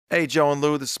Hey, Joe and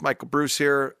Lou, this is Michael Bruce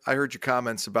here. I heard your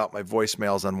comments about my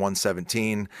voicemails on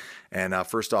 117. And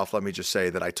first off, let me just say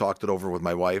that I talked it over with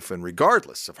my wife, and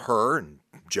regardless of her and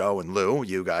Joe and Lou,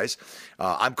 you guys,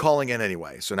 I'm calling in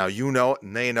anyway. So now you know it,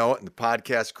 and they know it, and the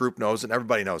podcast group knows it, and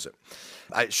everybody knows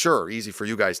it. Sure, easy for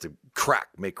you guys to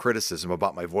make criticism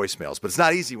about my voicemails, but it's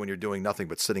not easy when you're doing nothing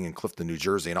but sitting in Clifton, New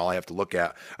Jersey, and all I have to look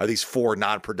at are these four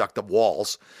non-productive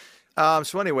walls.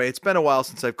 So anyway, it's been a while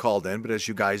since I've called in, but as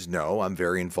you guys know, I'm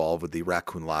very involved with the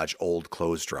Raccoon Lodge Old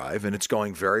Clothes Drive, and it's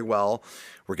going very well.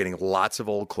 We're getting lots of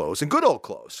old clothes and good old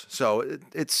clothes. So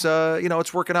it's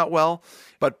working out well.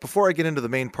 But before I get into the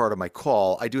main part of my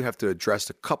call, I do have to address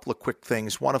a couple of quick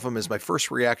things. One of them is my first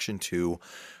reaction to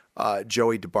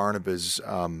Joey DeBarnaba's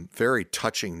very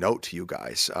touching note to you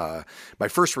guys. My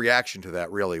first reaction to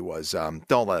that really was,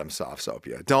 don't let him soft soap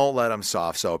you. Don't let him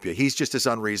soft soap you. He's just as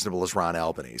unreasonable as Ron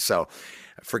Albany. So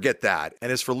forget that.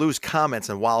 And as for Lou's comments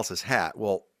on Wallace's hat,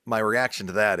 well, my reaction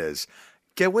to that is,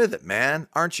 get with it, man.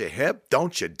 Aren't you hip?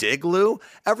 Don't you dig, Lou?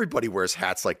 Everybody wears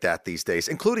hats like that these days,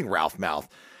 including Ralph Mouth.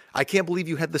 I can't believe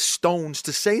you had the stones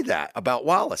to say that about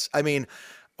Wallace. I mean,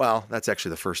 well, that's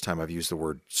actually the first time I've used the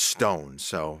word stone,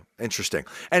 so interesting.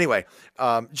 Anyway,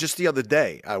 just the other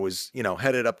day, I was,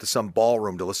 headed up to some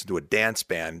ballroom to listen to a dance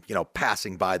band,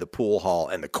 passing by the pool hall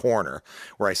and the corner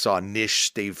where I saw Nish,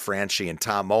 Steve Franchi, and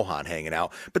Tom Mohan hanging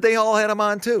out, but they all had them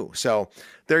on too. So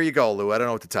there you go, Lou. I don't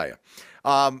know what to tell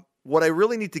you. What I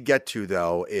really need to get to,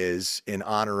 though, is in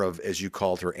honor of, as you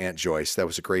called her, Aunt Joyce. That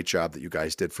was a great job that you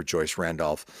guys did for Joyce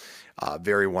Randolph.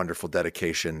 Very wonderful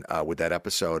dedication with that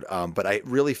episode. But I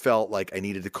really felt like I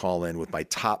needed to call in with my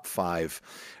top 5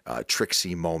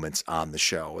 Trixie moments on the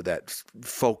show that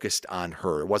focused on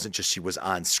her. It wasn't just she was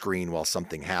on screen while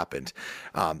something happened.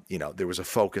 There was a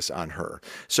focus on her.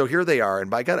 So here they are.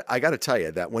 And I got to tell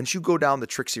you that once you go down the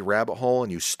Trixie rabbit hole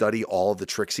and you study all of the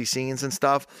Trixie scenes and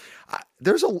stuff,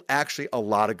 there's actually a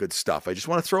lot of good stuff. I just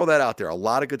want to throw that out there. A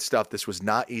lot of good stuff. This was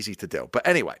not easy to do. But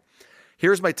anyway,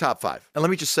 here's my top 5. And let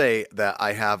me just say that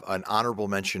I have an honorable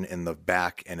mention in the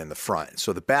back and in the front.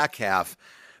 So the back half,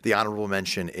 the honorable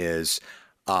mention is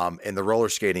in the roller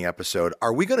skating episode.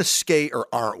 Are we going to skate or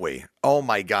aren't we? Oh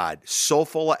my God. So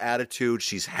full of attitude.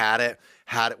 She's had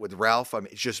it with Ralph. I mean,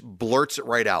 it just blurts it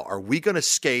right out. Are we going to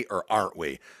skate or aren't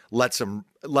we? Lets them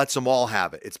all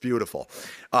have it. It's beautiful.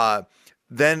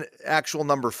 Then actual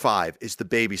number 5 is the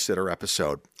babysitter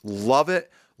episode. Love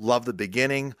it. Love the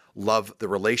beginning. Love the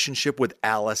relationship with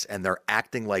Alice, and they're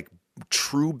acting like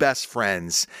true best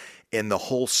friends in the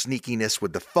whole sneakiness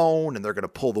with the phone, and they're going to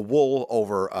pull the wool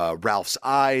over Ralph's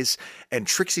eyes. And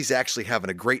Trixie's actually having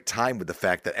a great time with the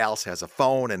fact that Alice has a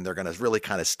phone, and they're going to really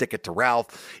kind of stick it to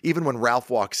Ralph. Even when Ralph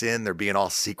walks in, they're being all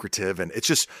secretive, and it's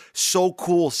just so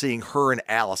cool seeing her and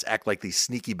Alice act like these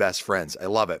sneaky best friends. I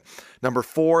love it. Number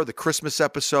 4, the Christmas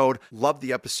episode. Love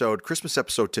the episode. Christmas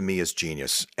episode to me is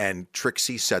genius, and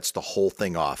Trixie sets the whole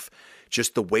thing off.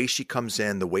 Just the way she comes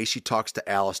in, the way she talks to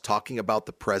Alice, talking about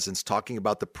the presents, talking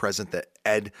about the present that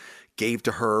Ed gave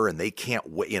to her, and they can't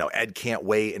wait, Ed can't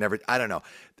wait and everything. I don't know.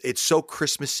 It's so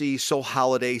Christmassy, so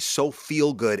holiday, so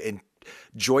feel good. And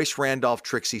Joyce Randolph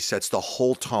Trixie sets the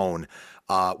whole tone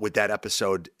with that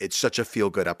episode. It's such a feel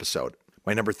good episode.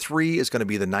 My number 3 is going to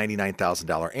be the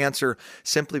 $99,000 answer,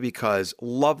 simply because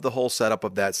love the whole setup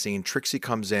of that scene. Trixie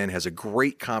comes in, has a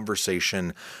great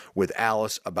conversation with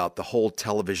Alice about the whole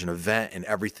television event and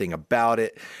everything about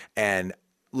it. And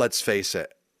let's face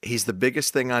it, he's the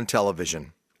biggest thing on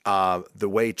television. The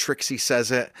way Trixie says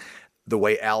it, the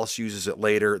way Alice uses it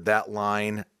later, that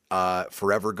line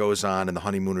forever goes on in the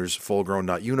Honeymooners Full Grown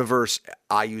Nut universe.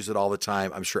 I use it all the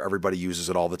time. I'm sure everybody uses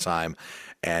it all the time.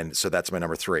 And so that's my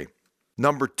number 3.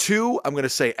 Number 2, I'm going to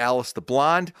say Alice the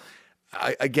Blonde.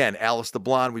 Again, Alice the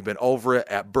Blonde, we've been over it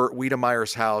at Bert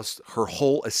Wiedemeyer's house. Her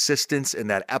whole assistance in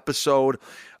that episode,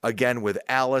 again with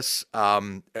Alice,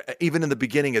 even in the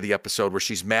beginning of the episode where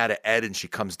she's mad at Ed and she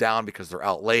comes down because they're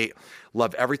out late.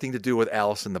 Love everything to do with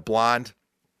Alice and the Blonde.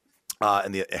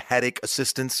 And the headache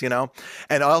assistance, And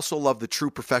I also love the true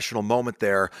professional moment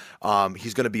there.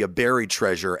 He's going to be a buried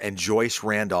treasure, and Joyce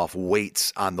Randolph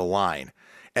waits on the line.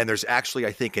 And there's actually,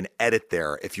 I think, an edit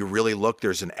there. If you really look,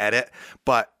 there's an edit.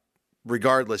 But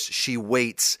regardless, she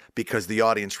waits because the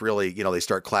audience really, they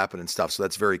start clapping and stuff. So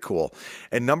that's very cool.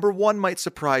 And number 1 might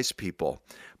surprise people,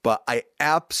 but I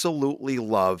absolutely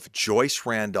love Joyce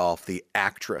Randolph, the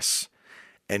actress,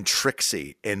 and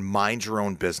Trixie in Mind Your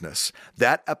Own Business.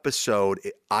 That episode,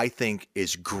 I think,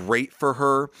 is great for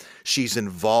her. She's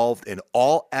involved in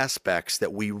all aspects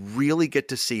that we really get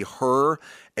to see her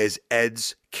as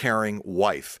Ed's caring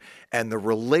wife. And the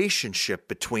relationship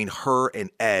between her and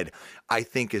Ed, I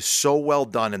think, is so well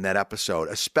done in that episode,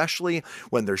 especially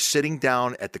when they're sitting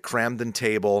down at the Cramden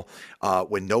table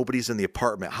when nobody's in the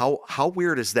apartment. How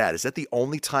weird is that? Is that the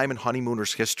only time in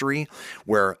Honeymooners history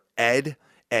where Ed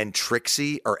and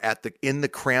Trixie are in the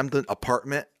Cramden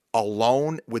apartment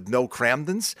alone with no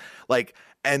Cramdens?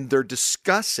 And they're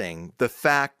discussing the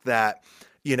fact that,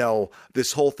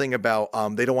 this whole thing about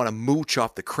they don't want to mooch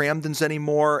off the Cramdens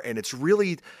anymore. And it's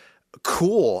really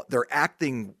cool. They're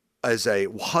acting as a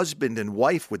husband and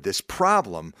wife with this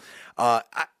problem.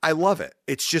 I love it.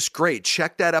 It's just great.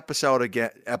 Check that episode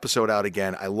out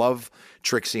again. I love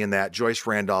Trixie in that. Joyce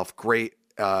Randolph, great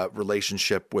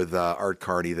relationship with Art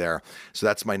Carney there. So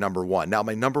that's my number one. Now,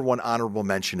 my number one honorable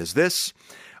mention is this.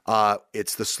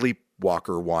 It's the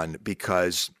Sleepwalker one,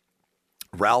 because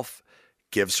Ralph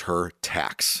gives her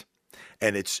tax.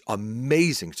 And it's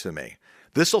amazing to me.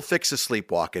 This will fix a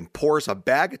sleepwalking, pours a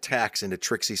bag of tacks into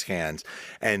Trixie's hands.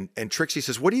 And Trixie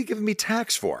says, "What are you giving me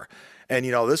tacks for?" And,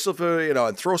 this will,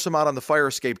 and throw some out on the fire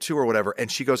escape too or whatever.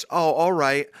 And she goes, "Oh, all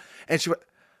right." And she went,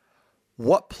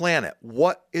 "What planet?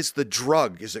 What is the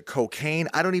drug? Is it cocaine?"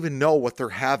 I don't even know what they're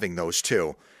having, those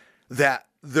two.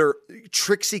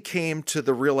 Trixie came to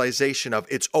the realization of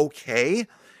it's okay.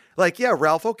 Yeah,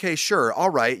 Ralph, okay, sure,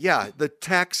 all right, yeah, the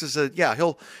tax is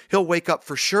he'll wake up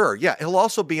for sure. Yeah, he'll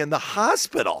also be in the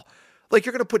hospital. You're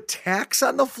going to put tax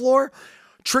on the floor?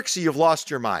 Trixie, you've lost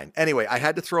your mind. Anyway, I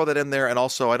had to throw that in there. And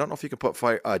also, I don't know if you can put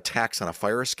tax on a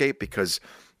fire escape, because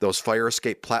those fire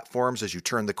escape platforms, as you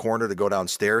turn the corner to go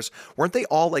downstairs, weren't they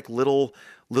all little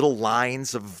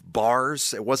lines of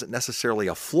bars? It wasn't necessarily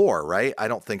a floor, right? I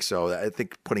don't think so. I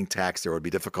think putting tax there would be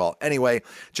difficult. Anyway,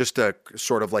 just a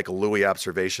sort of a Louis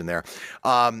observation there.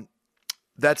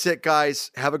 That's it,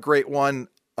 guys. Have a great one.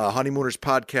 Honeymooners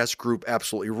podcast group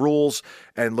absolutely rules,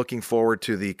 and looking forward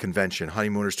to the convention.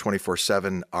 Honeymooners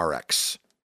 24/7 RX.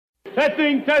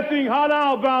 Testing, hot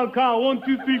outbound call, 1,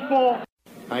 2, 3, 4.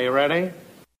 Are you ready?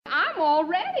 I'm all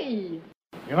ready.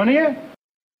 You on here?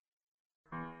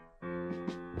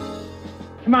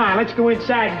 Come on, let's go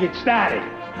inside and get started.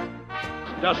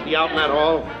 Dusty out in that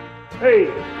hall? Hey,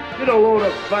 get a load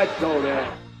of fatso there.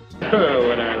 Oh,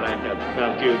 would I like to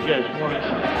melt you just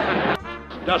once?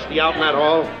 Dusty out in that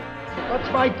hall? What's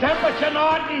my temperature,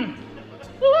 Norton?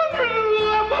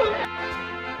 111.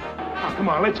 Oh, come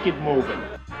on, let's get moving.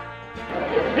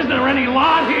 Isn't there any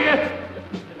lawn here?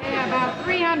 Yeah, about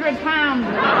 300 pounds.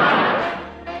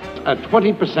 A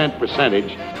 20%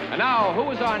 percentage. And now, who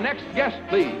is our next guest,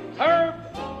 please? Herb,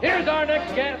 here's our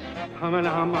next guest.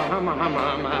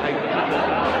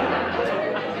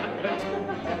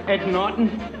 Ed Norton.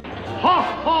 Ha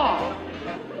ha!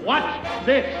 Watch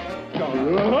this.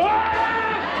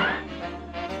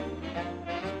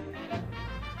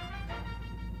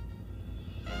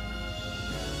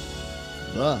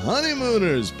 The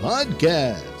Honeymooners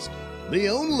Podcast, the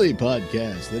only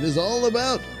podcast that is all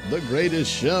about the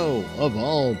greatest show of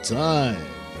all time,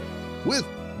 with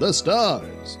the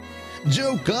stars,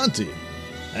 Joe Conti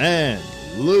and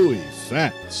Louis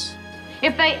Fatts.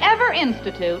 If they ever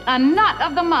institute a Nut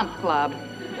of the Month Club,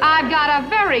 I've got a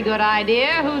very good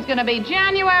idea who's going to be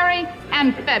January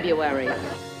and February.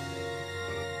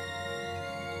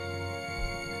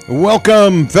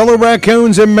 Welcome, fellow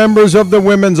raccoons and members of the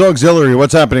Women's Auxiliary.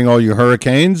 What's happening, all you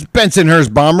Hurricanes,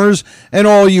 Bensonhurst Bombers, and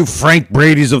all you Frank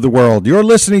Brady's of the world? You're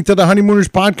listening to the Honeymooners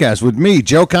Podcast with me,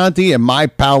 Joe Conti, and my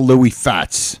pal Louis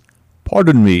Fatts.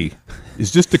 Pardon me,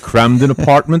 is this the Cramden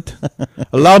apartment?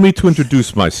 Allow me to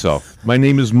introduce myself. My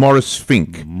name is Morris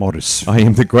Fink. I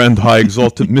am the Grand High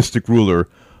Exalted Mystic Ruler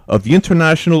of the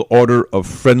International Order of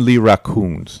Friendly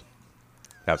Raccoons.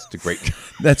 That's the great.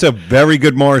 That's a very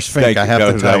good Morris Fink, I have to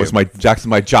tell you. That was my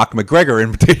Jock McGregor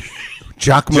invitation.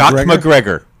 Jock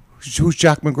McGregor? Who's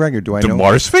Jock McGregor? Do I know?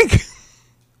 Morris Fink.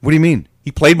 What do you mean?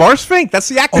 He played Morris Fink. That's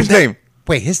the actor's name.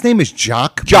 Wait, his name is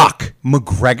Jock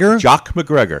McGregor? Jock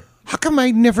McGregor. How come I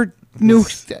never knew?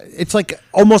 It's like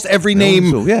almost every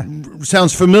name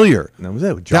sounds familiar. That was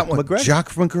it. Jock McGregor. Jock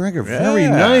McGregor. Very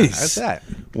nice. That's that.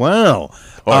 Wow.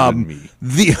 Pardon me.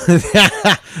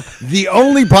 The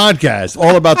only podcast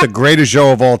all about the greatest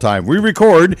show of all time. We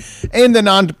record in the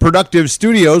non-productive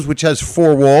studios, which has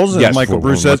 4 walls, as Michael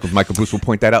Bruce says. Michael Bruce will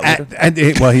point that out later.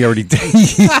 Well, he already did.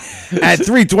 At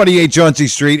 328 Chauncey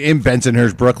Street in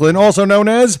Bensonhurst, Brooklyn, also known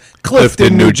as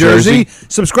Clifton, New Jersey.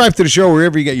 Subscribe to the show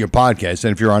wherever you get your podcasts.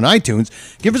 And if you're on iTunes,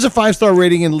 give us a 5-star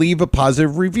rating and leave a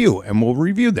positive review, and we'll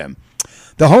review them.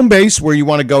 The home base where you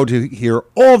want to go to hear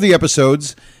all the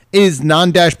episodes is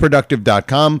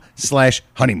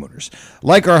non-productive.com/honeymooners.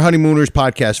 Like our Honeymooners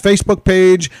podcast Facebook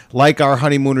page, like our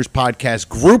Honeymooners podcast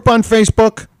group on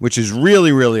Facebook, which is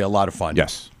really, really a lot of fun.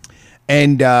 Yes.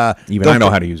 And even I know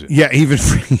how to use it. Yeah, even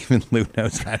Lou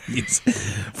knows how to use it.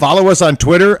 Follow us on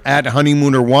Twitter at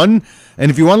Honeymooner1. And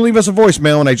if you want to leave us a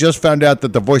voicemail, and I just found out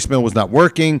that the voicemail was not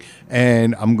working,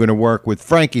 and I'm going to work with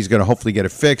Frank. He's going to hopefully get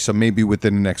it fixed, so maybe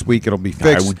within the next week it'll be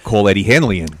fixed. I would call Eddie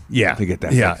Hanley in to get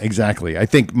that Yeah, fixed. Exactly. I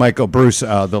think Michael Bruce, he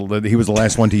was the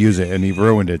last one to use it, and he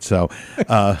ruined it. So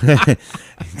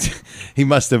he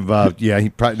must have,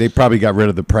 they probably got rid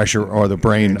of the pressure or the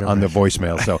brain on the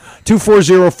voicemail. So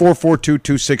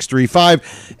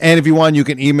 240-442-2635. And if you want, you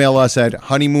can email us at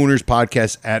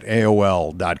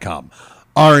honeymoonerspodcast@aol.com.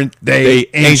 Aren't they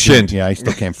ancient? Yeah, I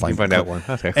still can't find that one.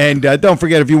 Okay. And don't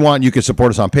forget, if you want, you can support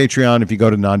us on Patreon if you go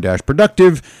to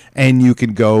non-productive, and you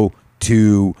can go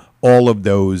to all of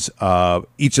those,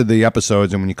 each of the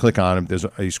episodes, and when you click on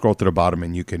them, you scroll to the bottom,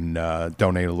 and you can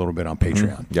donate a little bit on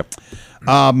Patreon. Yep.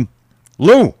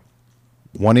 Lou,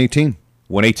 118.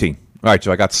 118. All right,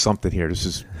 Joe, I got something here. This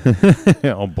is...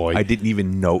 Oh, boy. I didn't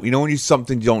even know. You know when you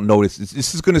something you don't notice?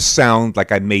 This is going to sound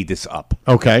like I made this up.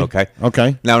 Okay. Okay.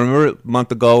 Okay. Now, remember a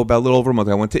month ago, about a little over a month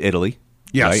ago, I went to Italy.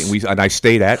 Yes. Right? And I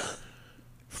stayed at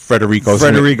Frederico's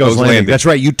Landing. That's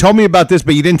right. You told me about this,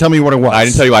 but you didn't tell me what it was. I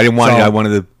didn't tell you. I didn't want it. I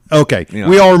wanted to... Okay. You know.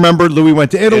 We all remember Louis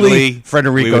went to Italy.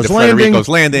 Frederico's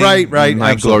Landing. Right.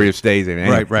 My glorious days.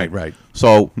 Right.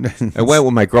 So I went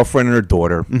with my girlfriend and her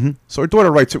daughter. Mm-hmm. So her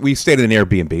daughter writes, we stayed in an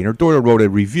Airbnb, and her daughter wrote a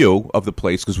review of the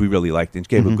place because we really liked it and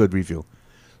gave a good review.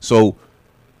 So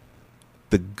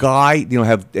the guy,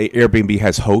 Airbnb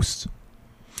has hosts.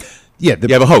 Yeah,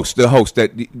 you have a host, the host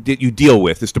that you deal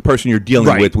with. It's the person you're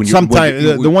dealing with when you're... Sometimes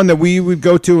the one that we would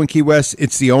go to in Key West,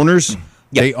 it's the owners.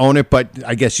 Yeah. They own it, but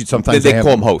I guess sometimes they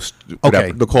call them host.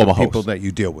 Okay. They call them a host. People that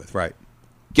you deal with, right.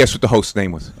 Guess what the host's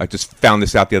name was? I just found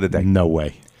this out the other day. No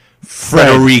way.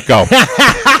 Frederico.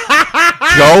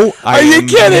 Joe, Are you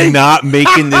kidding? Not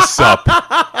making this up.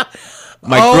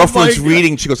 My girlfriend's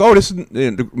reading. She goes, this is...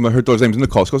 her daughter's name is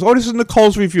Nicole. She goes, this is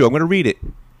Nicole's review. I'm going to read it.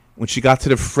 When she got to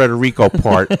the Frederico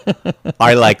part,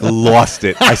 I lost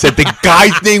it. I said, the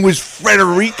guy's name was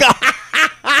Frederico?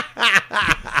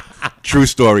 True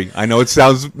story. I know it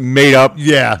sounds made up.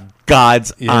 Yeah.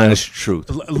 God's honest truth.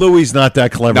 Louis not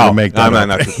that clever to make that up.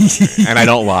 Not, and I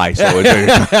don't lie. So,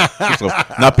 so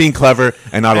not being clever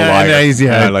and not a liar.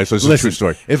 So it's a true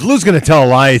story. If Lou's going to tell a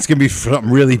lie, it's going to be something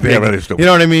really big. Yeah, really stupid. You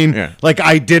know what I mean? Yeah. Like,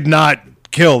 I did not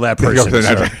kill that person.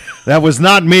 That was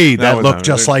not me. That looked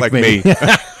just like me.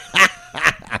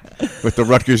 With the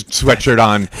Rutgers sweatshirt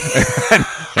on.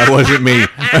 That wasn't me.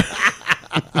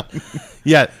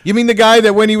 Yeah, you mean the guy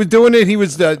that when he was doing it, he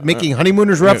was making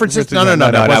Honeymooners references? No,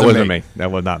 that wasn't me.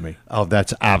 That was not me. Oh,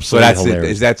 that's absolutely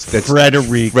hilarious. That's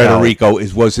Frederico.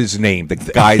 Frederico was his name. The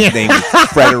guy's name is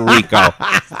Frederico.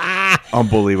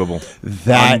 Unbelievable.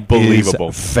 That is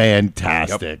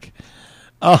fantastic. Yep.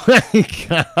 Oh my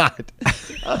God!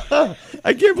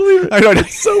 I can't believe it. I know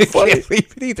it's so funny. I can't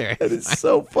believe it either. That is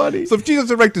so funny. So if Jesus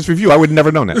didn't write this review, I would have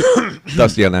never known that.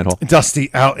 Dusty on that hole.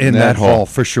 Dusty out in that hole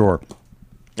for sure.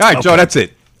 All right, Joe, that's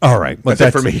it. All right. Well,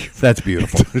 that's it for me. That's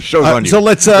beautiful. The show's on you. So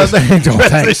let's...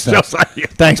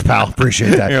 Thanks, pal.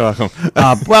 Appreciate that. You're welcome.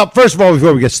 Well, first of all,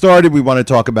 before we get started, we want to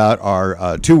talk about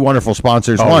our two wonderful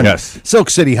sponsors. One, Silk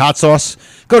City Hot Sauce.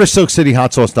 Go to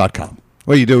silkcityhotsauce.com.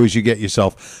 What you do is you get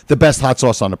yourself the best hot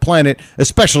sauce on the planet,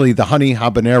 especially the honey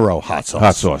habanero hot sauce.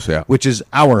 Hot sauce, yeah. Which is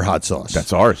our hot sauce.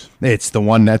 That's ours. It's the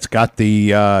one that's got the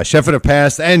Chef of the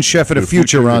Past and Chef of the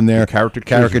Future on there.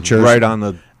 Caricatures. Right on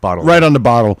the bottle. Right on the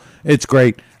bottle. It's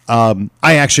great. I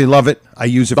actually love it. I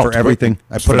use it for everything.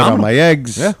 I put it on my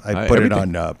eggs. Yeah, I put it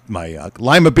on my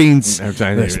lima beans,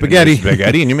 spaghetti.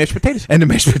 Spaghetti and your mashed potatoes. And the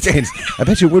mashed potatoes. I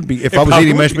bet you it would be. If I was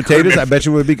eating mashed potatoes, I bet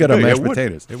you it would be good on mashed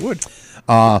potatoes. It would.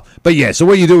 But yeah, so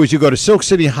what you do is you go to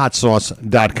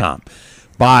silkcityhotsauce.com.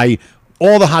 Buy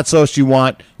all the hot sauce you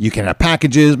want. You can have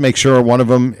packages. Make sure one of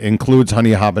them includes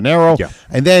honey habanero. Yeah.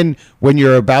 And then when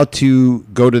you're about to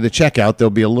go to the checkout, there'll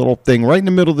be a little thing right in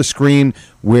the middle of the screen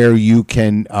where you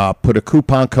can put a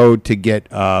coupon code to get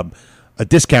a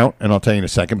discount, and I'll tell you in a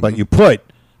second, but you put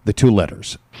the two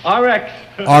letters.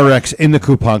 RX in the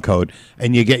coupon code,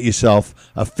 and you get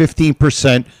yourself a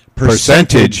 15%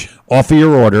 percentage off of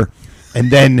your order,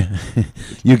 and then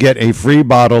you get a free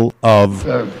bottle of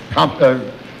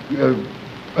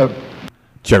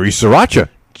cherry sriracha.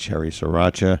 Cherry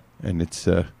sriracha, and it's...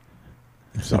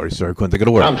 Sorry, sir, I couldn't think of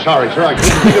the word. I'm sorry, sir, I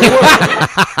couldn't think of the word.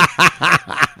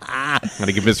 I'm going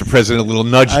to give Mr. President a little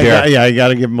nudge there. I got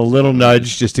to give him a little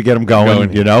nudge just to get him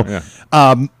going, you know.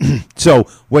 So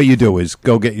what you do is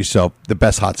go get yourself the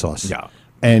best hot sauce. Yeah.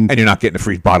 And you're not getting a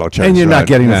free bottle of cherry. And you're not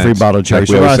getting a free bottle of cherry. Like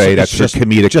we always say, that's for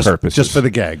comedic purposes. Just for the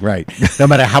gag, right? No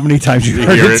matter how many times you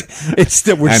heard it, it's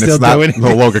still we're still doing it.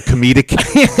 No longer comedic.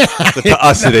 To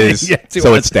us, it is. Yeah,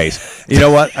 so it stays. You know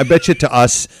what? I bet you to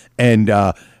us and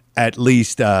at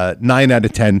least 9 out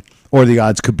of 10, or the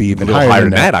odds could be even higher than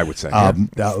that. I would say.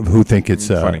 Who think it's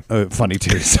funny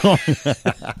too?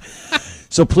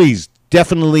 So please.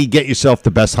 Definitely get yourself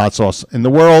the best hot sauce in the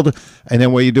world. And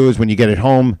then what you do is when you get it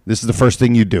home, this is the first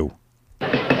thing you do.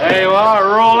 There you are.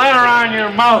 Roll that around your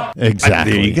mouth.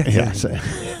 Exactly. There you go. Yes.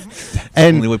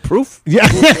 And only with proof. Yeah.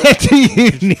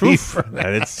 You need proof.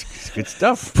 It's good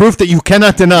stuff. Proof that you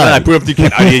cannot deny. Proof you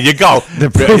can. Here you go. The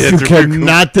proof you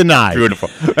cannot deny. Beautiful.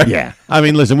 Yeah. I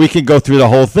mean, listen, we can go through the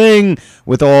whole thing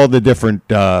with all the different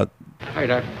Hey,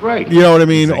 that's great. You know what I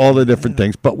mean? All the different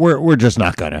things, but we're just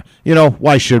not gonna. You know,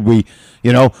 why should we?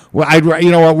 You know,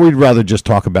 you know what? We'd rather just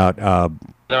talk about. I'll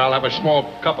have a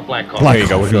small cup of black coffee. Black There you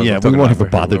go. coffee. Yeah, we won't even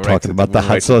bother talking about the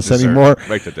hot sauce anymore.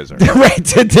 Right to dessert. Right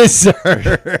to dessert.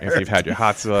 After you've had your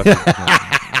hot sauce.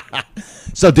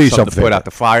 So do yourself a to favor. put out the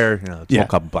fire. Small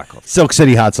cup of black coffee.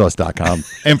 SilkCityHotSauce.com.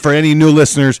 And for any new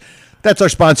listeners, that's our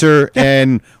sponsor,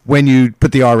 and when you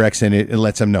put the RX in it, it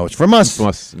lets them know it's from us,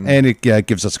 and it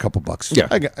gives us a couple bucks. Yeah,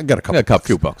 I got a couple.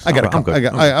 Few bucks. I got a couple.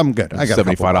 I'm good. I got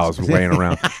 $75 laying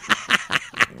around.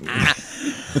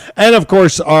 And of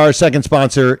course, our second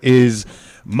sponsor is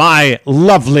my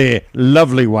lovely,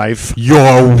 lovely wife.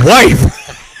 Your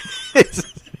wife?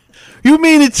 You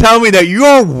mean to tell me that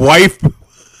your wife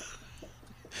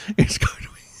is going to be...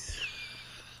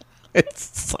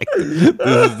 It's like this is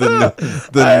the new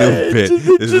bit.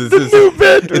 It's the new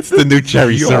bit. It's the new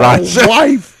cherry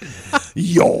sriracha.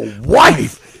 Your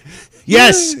wife.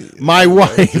 Yes, my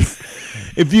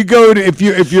wife. If you go to if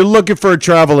you're looking for a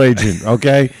travel agent,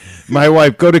 okay, my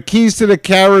wife, go to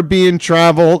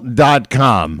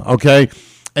keystothecaribbeantravel.com, okay,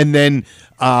 and then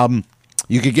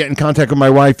you can get in contact with my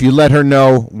wife. You let her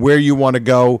know where you want to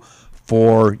go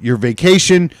for your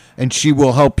vacation, and she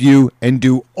will help you and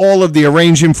do all of the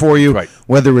arranging for you, right.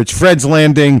 Whether it's Fred's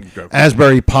Landing,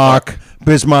 Asbury Park,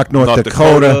 Bismarck, North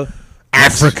Dakota,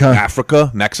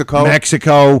 Africa,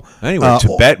 Mexico. Anyway,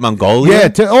 Tibet, Mongolia.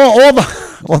 Yeah, all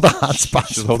the hot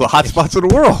spots. All the hot spots of the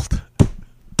world.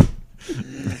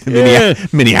 Yeah.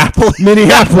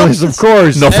 Minneapolis, of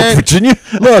course. Norfolk, Virginia.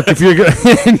 Look, if you're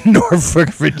in Norfolk,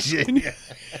 Virginia.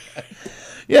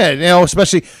 Yeah,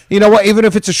 especially, you know what, even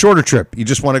if it's a shorter trip, you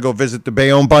just want to go visit the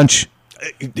Bayonne bunch.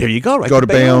 There you go. Right, go to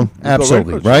Bayonne.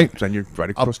 Absolutely, right? Then you're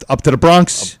right across. Up to the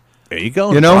Bronx. There you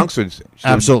go. You know? Bronx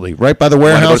absolutely. Right by the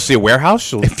warehouse. Want to go see a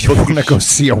warehouse? If you want to go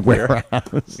see a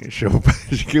warehouse. She'll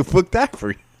book that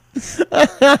for you.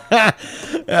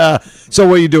 So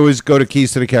what you do is go to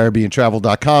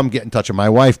keystothecaribbeantravel.com, get in touch with my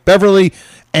wife, Beverly,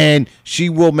 and she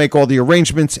will make all the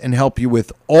arrangements and help you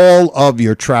with all of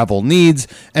your travel needs.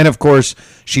 And, of course,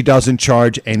 she doesn't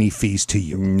charge any fees to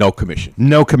you. No commission.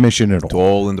 No commission at all. It's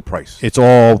all in the price. It's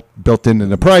all built into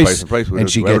the price.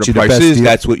 And she gets you the best deal.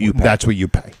 That's what you pay. That's what you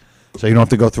pay. So you don't have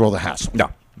to go through all the hassle.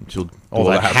 No. All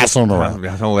that hassling around. The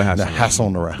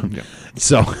hassling around. Yeah.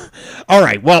 So, all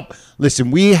right. Well,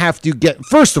 listen, we have to get,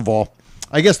 first of all,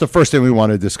 I guess the first thing we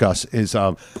want to discuss is,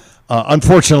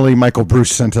 unfortunately, Michael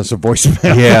Bruce sent us a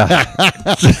voicemail. Yeah.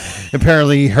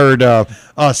 Apparently he heard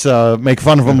us make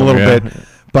fun of him a little bit.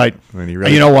 But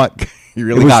you know what? He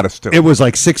really got us, too. It was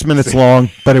like 6 minutes long,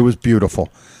 but it was beautiful.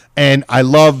 And I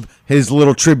love his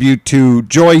little tribute to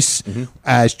Joyce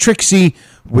as Trixie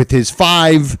with his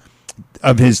 5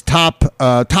 of his top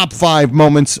 5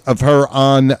 moments of her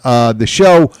on the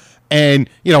show. And,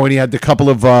 and he had a couple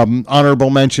of honorable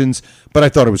mentions, but I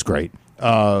thought it was great.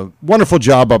 Wonderful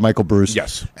job by Michael Bruce.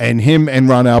 Yes. And him and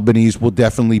Ron Albanese will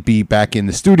definitely be back in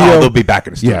the studio. Oh, they'll be back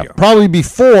in the studio. Yeah, probably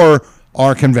before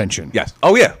our convention. Yes.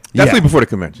 Oh, yeah. Definitely before the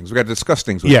conventions. We got to discuss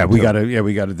things with we them, got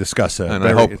to discuss it.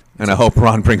 And I hope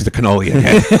Ron brings the cannoli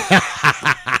again.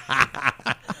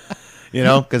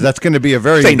 Because that's going to be a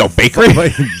very... This ain't no bakery.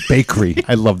 Bakery.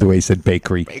 I love the way he said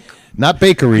bakery. Not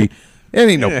bakery. It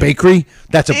ain't no bakery.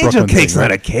 That's a Angel Brooklyn cake's thing,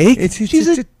 not a cake. She's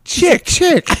a chick.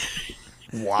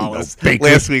 Wallace.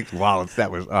 Bakery. Last week's Wallace,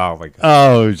 that was, oh, my God.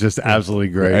 Oh, it was just absolutely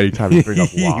great. Anytime you bring up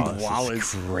Wallace.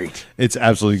 Wallace. Great. It's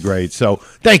absolutely great. So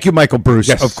thank you, Michael Bruce,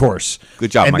 of course.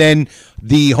 Good job, And Michael.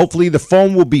 then hopefully the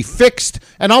phone will be fixed,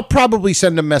 and I'll probably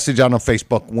send a message on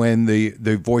Facebook when the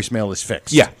voicemail is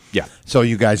fixed. Yeah. So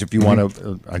you guys, if you want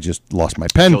to, I just lost my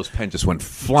pen. Joe's pen just went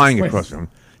flying across the room.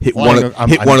 Hit Flying-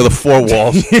 one of the 4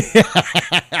 walls.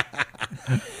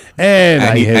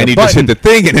 And he just hit the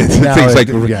thing, and the thing's like,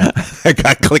 yeah. I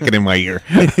got clicking in my ear.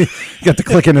 You got the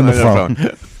clicking in the phone.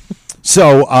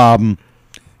 So,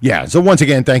 yeah. So once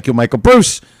again, thank you, Michael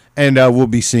Bruce, and we'll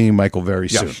be seeing Michael very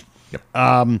soon.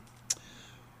 Yep.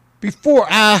 Before,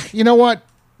 you know what?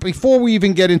 Before we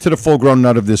even get into the full-grown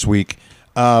nut of this week,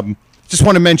 just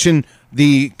want to mention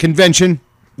the convention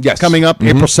coming up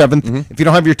April 7th. If you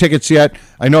don't have your tickets yet,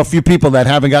 I know a few people that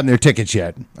haven't gotten their tickets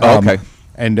yet. Okay.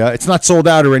 And it's not sold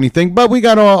out or anything, but we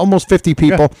got almost 50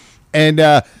 people. Yeah. And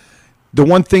the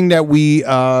one thing that we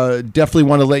definitely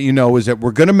want to let you know is that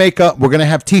we're going to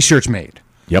have T-shirts made.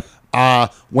 Yep.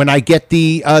 When I get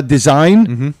the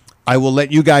design, I will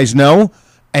let you guys know,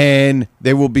 and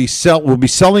they will be we'll be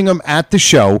selling them at the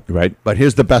show. Right. But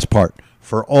here's the best part: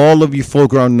 for all of you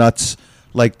full-grown nuts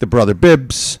like the brother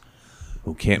Bibbs,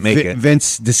 who can't make it,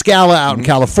 Vince DeScala out in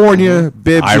California,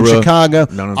 Bibbs Ira, in Chicago,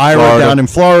 Ira down in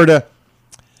Florida.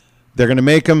 They're going to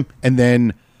make them, and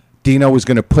then Dino is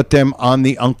going to put them on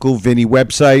the Uncle Vinny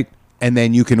website, and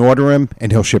then you can order them,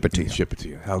 and he'll ship it to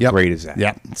you. How great is that?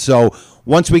 Yeah. So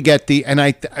once we get and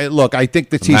I think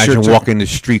the T-shirts. Imagine walking the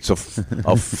streets of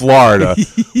Florida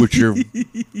with your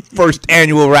first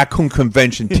annual Raccoon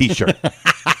Convention T-shirt.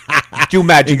 Could you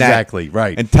imagine that? Exactly,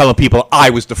 right. And telling people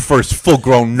I was the first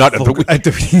full-grown nut of the week.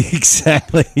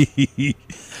 Exactly.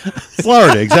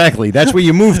 Florida, exactly. That's where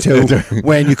you moved to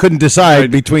when you couldn't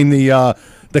decide between the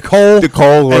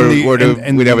coal, or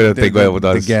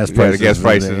the gas prices. The gas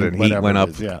prices and heat went up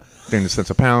 10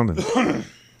 cents a pound. And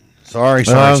sorry.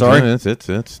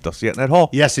 It's dusty out in that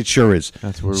hall. Yes, it sure is.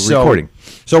 That's where we're recording.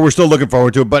 So we're still looking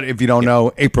forward to it. But if you don't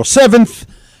know, April 7th,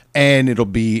 and it'll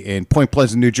be in Point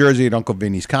Pleasant, New Jersey at Uncle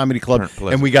Vinny's Comedy Club.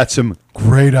 And we got some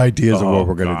great ideas of what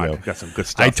we're going to do. Got some good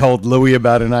stuff. I told Louie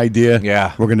about an idea.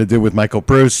 Yeah. We're going to do with Michael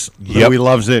Bruce. Louie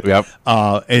loves it. Yep.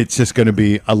 It's just going to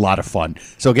be a lot of fun.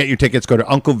 So get your tickets. Go to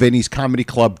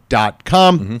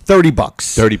UncleVinny'sComedyClub.com. $30.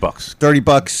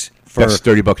 $30 for best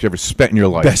 $30 you ever spent in your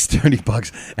life. Best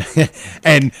 $30.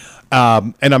 And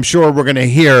I'm sure we're going to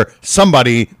hear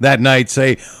somebody that night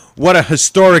say, "What a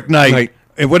historic night."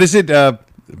 What is it?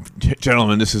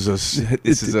 Gentlemen, this is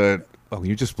a. Oh,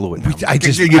 you just blew it. Now. I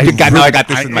got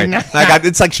this in my.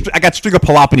 It's like I got Stringer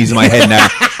Peloponnese in my head now,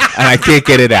 and I can't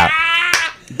get it out.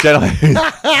 Gentlemen,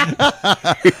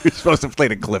 you're supposed to play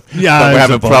the clip. Yeah, but we're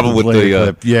having a problem with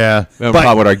the. Yeah, we're having a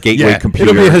problem with our gateway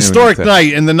computer. It'll be a historic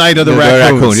night and the night of the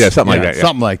raccoons. Yeah, something like that. Yeah.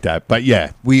 Something like that. But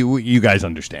yeah, we you guys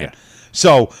understand. Yeah.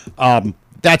 So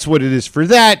that's what it is for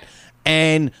that,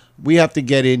 and we have to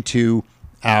get into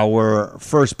our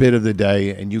first bit of the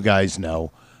day, and you guys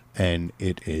know, and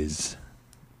it is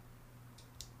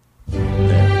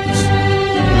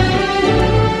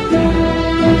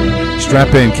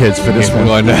strap in, kids, for this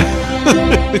one.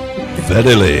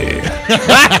 Verily,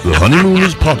 the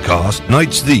Honeymooners podcast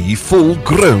knights the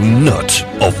full-grown nut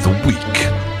of the week.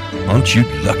 Aren't you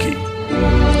lucky?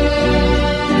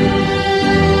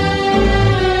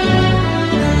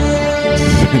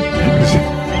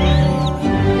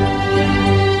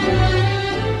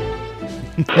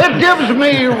 It gives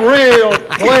me real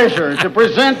pleasure to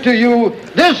present to you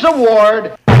this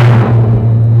award.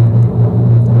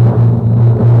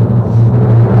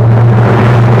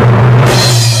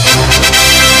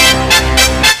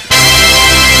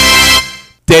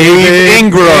 David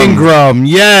Ingram.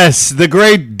 Yes, the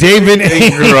great David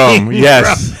Ingram.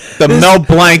 Yes, the Mel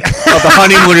Blanc of the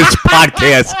Honeymooners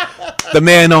podcast. The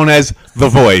man known as The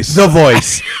Voice. The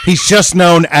Voice. He's just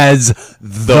known as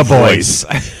The Voice.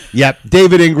 Yep,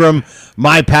 David Ingram,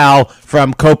 my pal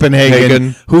from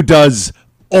Copenhagen, who does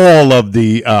all of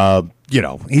the,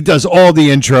 he does all the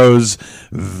intros.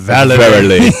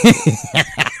 Verily.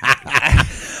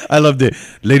 I loved it.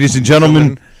 Ladies and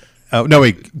gentlemen.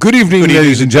 Good evening,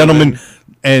 ladies and gentlemen.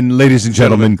 And ladies and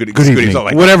gentlemen, good evening.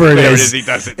 Whatever it is. He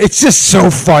does it. It's just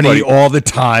so funny all the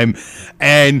time.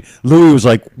 And Louis was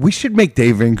like, we should make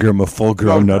Dave Ingram a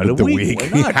full-grown nut of the week.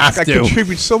 We have to.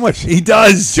 Contributes so much. He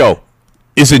does. Joe,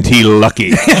 isn't he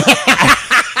lucky?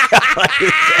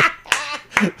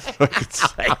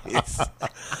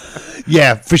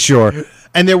 Yeah, for sure.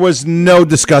 And there was no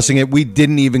discussing it. We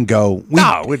didn't even go.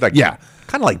 We're like,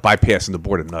 kind of like bypassing the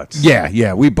board of nuts.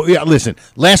 Yeah. Listen,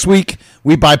 last week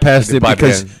we bypassed it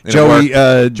because Joey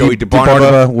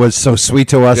DeBarnaba was so sweet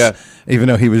to us, even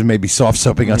though he was maybe soft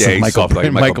soaping us. Yeah, Michael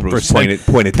Bruce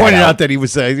pointed out that he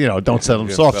was, don't sell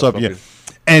him soft soap. Yeah.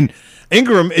 And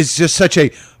Ingram is just such a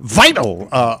vital,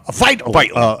 vital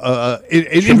part of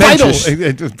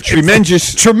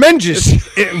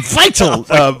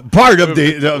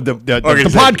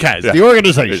the podcast, the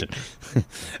organization.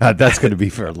 That's going to be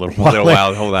for a little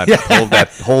while. Hold that.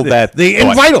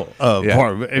 The vital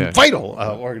vital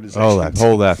organization.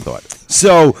 Hold that thought.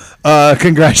 So,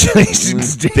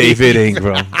 congratulations, David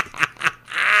Ingram.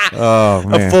 Oh,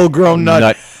 man. A full-grown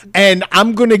nut. And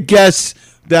I'm going to guess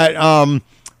that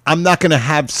I'm not going to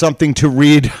have something to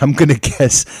read. I'm going to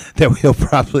guess that we'll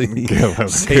probably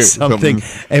say something,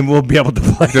 and we'll be able to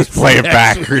play it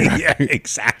back. Yeah,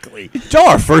 exactly. Joe,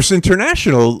 our first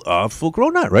international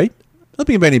full-grown nut, right? I don't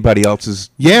think of anybody else's.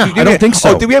 Yeah, I don't think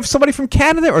so. Oh, did we have somebody from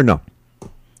Canada or no?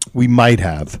 We might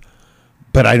have,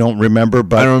 but I don't remember.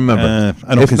 But I don't remember.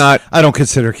 I don't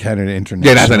consider Canada international.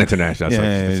 Yeah, that's not international.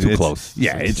 That's it's too close.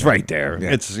 Yeah, it's right there.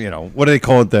 Yeah. It's what do they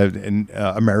call it? In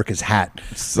America's hat.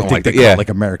 Something like they that. call Yeah, it like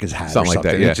America's hat. Something or like that.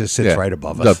 something. Yeah. It just sits right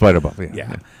above us. That's right above.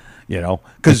 Yeah.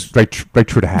 Because right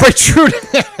true to hat. Right true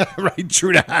to right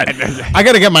true to hat. I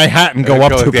got to get my hat and go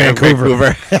up to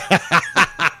Vancouver.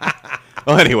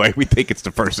 Well, anyway, we think it's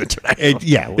the first international.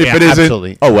 If it isn't,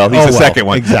 absolutely. Oh well, he's the second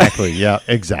one. Exactly. Yeah.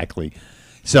 Exactly.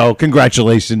 So,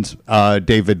 congratulations,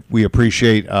 David. We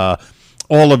appreciate all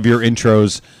of your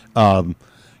intros.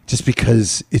 Just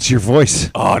because it's your voice.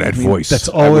 Oh, that voice. That's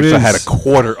all it is. I had a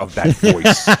quarter of that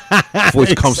voice. That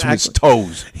voice comes from its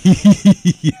toes.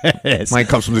 Yes. Mine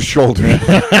comes from the shoulder.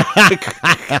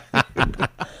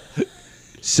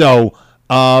 So,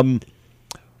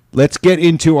 let's get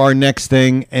into our next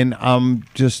thing. And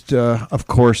just, of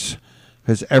course,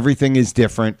 because everything is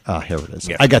different. Here it is.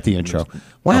 Yeah. I got the intro.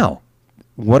 Wow.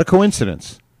 What a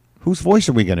coincidence. Whose voice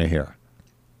are we going to hear?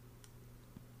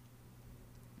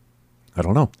 I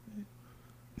don't know.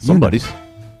 Somebody's.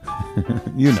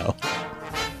 You know.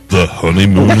 The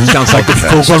Honeymooners Sounds like the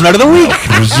full-grown nut of the week.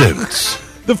 Presents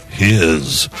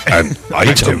Here's an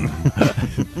Item.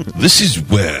 This is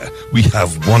where we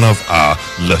have one of our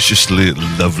lusciously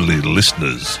lovely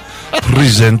listeners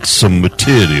present some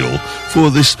material for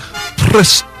this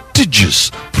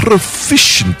prestigious,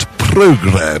 proficient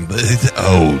program.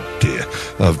 Oh dear,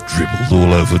 I've dribbled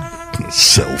all over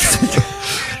myself.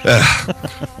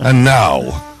 And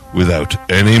now, without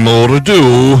any more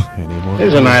ado,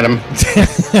 Here's an item.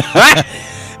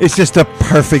 It's just a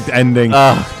perfect ending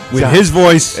with his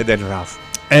voice. And then Ralph.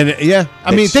 And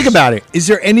I mean, think about it. Is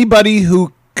there anybody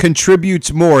who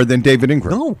contributes more than David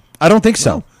Ingram? No. I don't think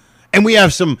so. And we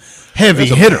have some heavy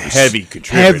hitters. Heavy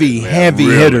contributors. Heavy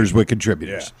hitters with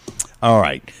contributors. Yeah. All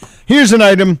right. Here's an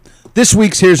item. This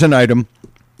week's Here's an Item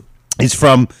is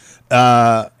from,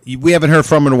 we haven't heard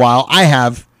from in a while. I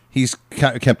have. He's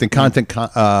kept in constant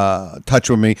touch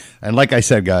with me. And like I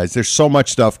said, guys, there's so much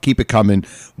stuff. Keep it coming.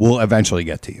 We'll eventually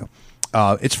get to you.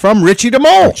 It's from Richie the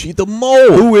Mole. Richie the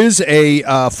Mole. Who is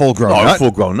a full-grown nut.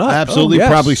 Full-grown nut. Absolutely. Yes.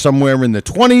 Probably somewhere in the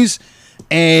 20s.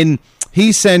 And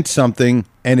he sent something,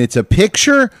 and it's a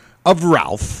picture of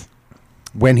Ralph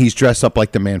when he's dressed up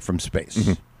like the man from space.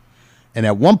 Mm-hmm. And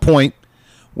at one point,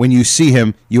 when you see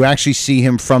him, you actually see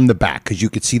him from the back because you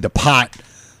could see the pot.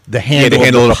 The handle,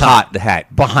 of the pot, the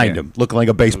hat behind him, looking like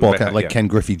a baseball cap, like Ken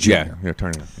Griffey Jr. Yeah,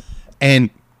 turning. And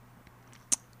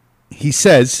he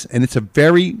says, and it's a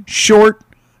very short,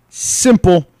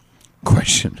 simple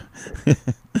question: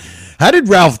 how did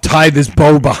Ralph tie this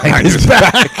bow behind his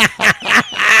back?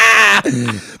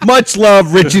 Much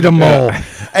love, Richie the Mole,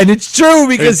 and it's true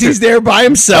because he's there by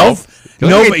himself.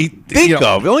 The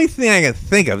only thing I can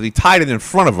think of, he tied it in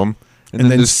front of him. And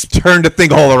then just turned the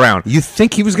thing all around. You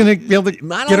think he was going to be able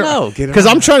to I don't know. Because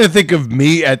I'm trying to think of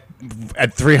me at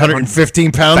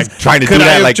 315 pounds. Like trying to Could do I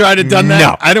that? have Like, tried to done that?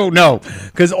 no. I don't know.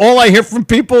 Because all I hear from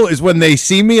people is when they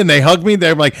see me and they hug me,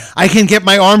 they're like, I can get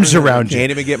my arms around you.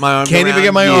 Can't even get my arms Can't around even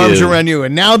get my you. arms around you.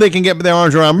 And now they can get their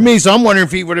arms around me. So I'm wondering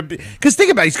if he would have been. Because think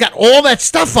about it. He's got all that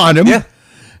stuff on him. Yeah.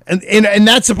 And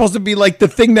that's supposed to be like the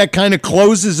thing that kind of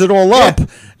closes it all up.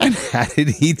 And how did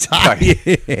he tie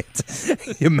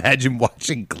it? Imagine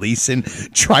watching Gleason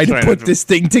try to put this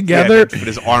thing together. Yeah, put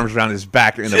his arms around his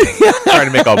back and trying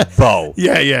to make a bow.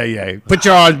 Yeah. Put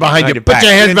your arms behind your back. Put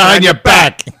your hands behind your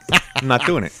back. I'm not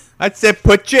doing it. I said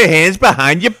put your hands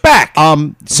behind your back.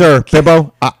 Sir,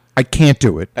 Bibbo, I can't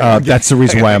do it. That's the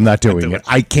reason why I'm not doing it.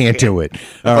 I can't do it.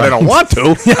 But I don't want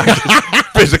to. It's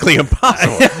physically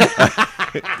impossible.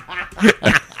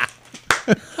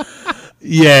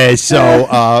 Yeah,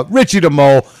 so Richie the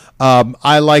Mole,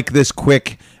 I like this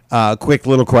quick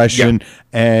little question,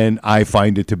 and I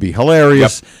find it to be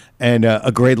hilarious and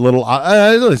a great little.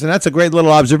 Listen, that's a great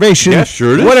little observation. Yeah,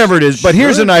 sure it is. Whatever it is, but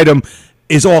here's an item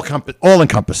is all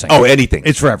encompassing. Oh, anything.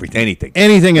 It's for everything.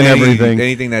 Anything and everything.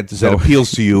 Anything that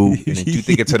appeals to you, and you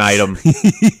think it's an item,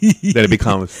 then it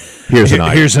becomes here's an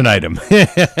item. Here's an item.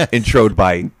 Introed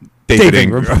by David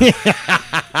Ingram.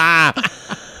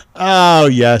 Oh,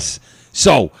 yes.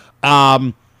 So,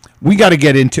 we got to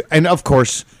get into, and of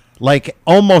course, like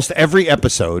almost every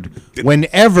episode,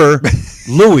 whenever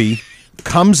Louis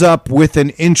comes up with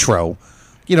an intro,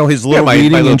 his little my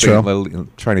reading little intro.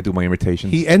 Trying to do my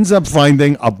imitations. He ends up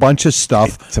finding a bunch of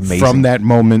stuff It's amazing. from that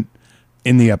moment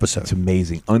in the episode. It's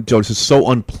amazing. Joe, this is so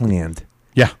unplanned.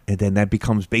 Yeah. And then that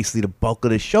becomes basically the bulk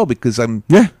of the show because I'm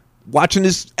Yeah. watching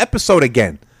this episode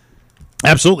again.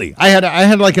 Absolutely. I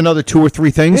had like another 2 or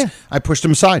 3 things. Yeah. I pushed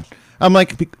them aside. I'm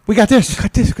like, we got this.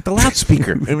 Got the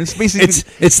loudspeaker. I mean, it's basically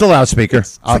It's the loudspeaker.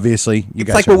 Obviously, you it's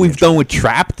guys like are what we've done with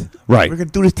Trapped. Right. We're gonna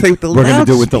do this today with the We're loudspeaker. going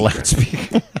to do it with the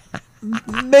loudspeaker.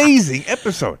 Amazing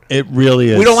episode. It really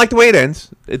is. We don't like the way it ends.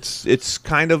 It's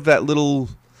kind of that little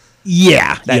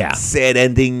that sad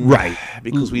ending, Right.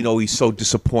 Because we know he's so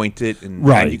disappointed, and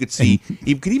Right. you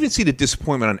could even see the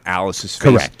disappointment on Alice's face.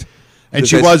 Correct. And Because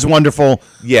she that's- was wonderful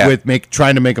Yeah. with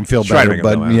trying to make him feel Trying to better. make him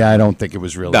But feel better. yeah, I don't think it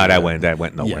was really. No, that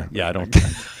went nowhere. Yeah, I don't.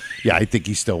 Yeah, I think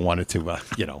he still wanted to,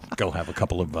 go have a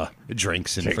couple of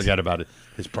drinks and forget about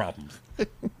his problems.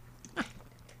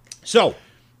 So,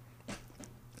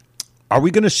 are we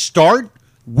going to start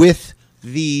with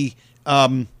the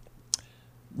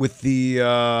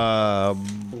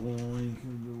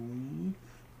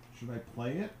Should I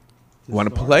play it? Want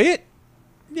to play it?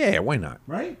 Yeah, why not?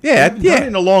 Right? Yeah, We haven't yeah. done it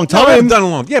in a long No, I time. haven't done it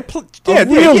in a long. Yeah,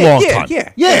 real long yeah, time.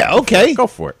 Yeah, Yeah, okay. Go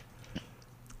for it.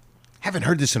 Haven't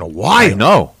heard this in a I while.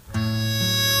 know.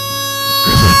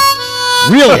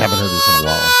 Really haven't heard this in a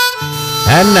while.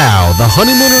 And now, the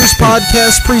Honeymooners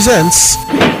podcast presents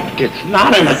It's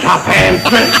not in the top hand.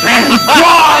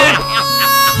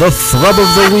 the Thrub of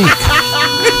the Week.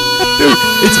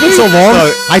 It's been so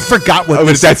long. I forgot what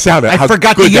this that sounded. I how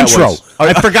forgot good the that intro. was.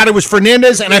 I forgot it was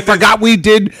Fernandez, and I forgot we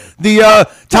did the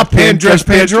top pan dress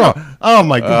pan draw. Oh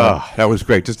my god! That was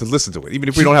great. Just to listen to it, even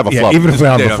if we don't have a Yeah, flub. even if we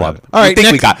don't have a Yeah, flub. no. All right, we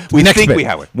think next, we next think bit. we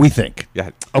have it. We think. Yeah.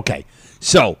 Okay.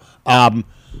 So,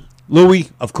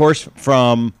 Louis, of course,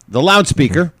 from the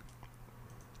loudspeaker,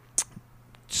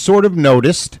 sort of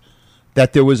noticed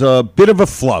that there was a bit of a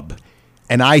flub,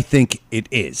 and I think it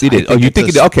is. It is. I Oh, you it's think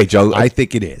a- it? Okay, Joe. I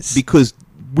think it is. Because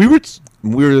we were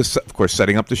of course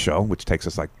setting up the show, which takes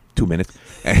us like 2 minutes,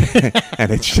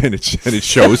 and it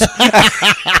shows.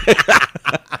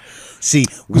 See,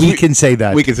 we can say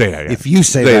that. We can say that. Yeah. If you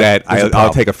say that, there's a I'll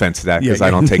problem. take offense to that because Yeah,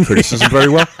 I don't take criticism very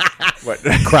well.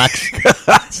 cracks.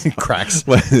 Cracks.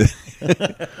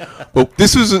 But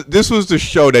this was the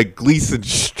show that Gleason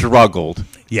struggled.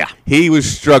 Yeah. He was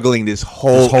struggling this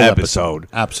whole episode.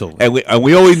 Absolutely. And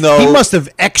we only know He must have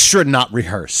extra not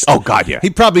rehearsed. Oh God, yeah.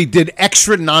 He probably did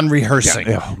extra non-rehearsing.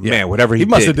 Oh, man, whatever He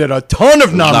must have did a ton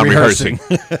of non-rehearsing.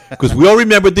 Because we all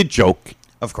remember the joke,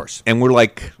 Of course. and we're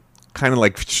like kind of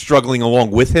like struggling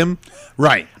along with him.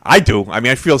 Right. I do. I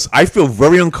mean, I feel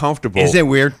very uncomfortable. Is it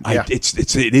weird? Yeah.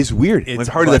 It is weird. It's-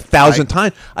 I've heard it 1,000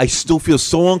 times. I still feel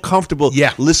so uncomfortable.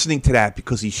 Yeah. Listening to that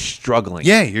because he's struggling.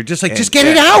 Yeah, you're just like, And- just get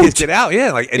it yeah, out. Just get it out.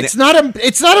 Yeah. Like, and It's not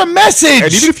a message.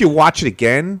 And even if you watch it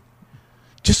again,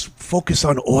 just focus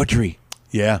on Audrey.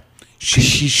 yeah.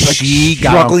 She's like She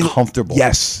got struggling. uncomfortable.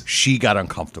 Yes. She got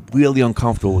uncomfortable. Really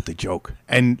uncomfortable with the joke.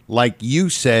 And like you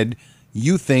said,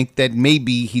 you think that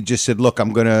maybe he just said, look,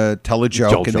 I'm going to tell a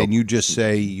joke, and then you just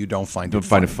say you don't find it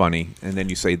funny, and then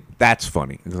you say that's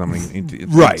funny. I mean,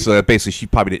 Right. So that basically, she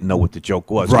probably didn't know what the joke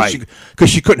was, Right. Because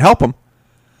she couldn't help him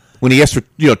when he asked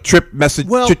for trip message.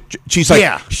 Well, she's like,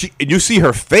 yeah. and you see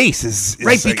her face is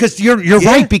Right, like- because you're Yeah.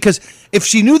 right, because if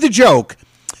she knew the joke,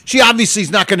 she obviously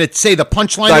is not going to say the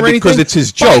punchline Right, or anything. because it's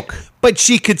his joke. But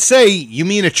she could say, you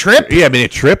mean a trip? Yeah, I mean a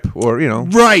trip, or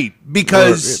Right,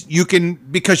 because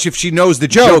because if she knows the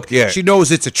joke, yeah. she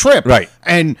knows it's a trip. Right.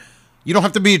 And you don't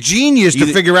have to be a genius to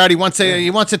figure out he wants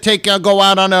to take go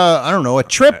out on a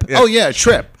trip. Yeah. Oh yeah, a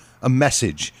trip. A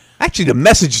message. Actually, the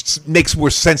message makes more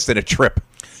sense than a trip.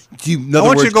 In I other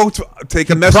want you words, to go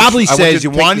take a message. probably I want says to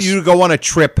you take want this you to go on a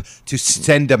trip to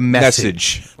send a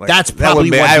message. Like, That's that probably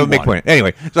would what I he would make wanted. point.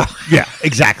 Anyway, so, Yeah,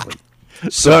 exactly.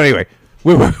 so anyway,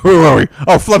 where were we?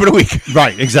 Oh, flub of the week.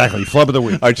 Right, exactly. Flub of the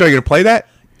week. All right, Joe, you gonna play that?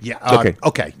 Yeah.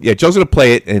 Okay. Yeah, Joe's gonna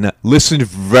play it and listen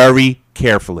very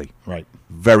carefully. Right.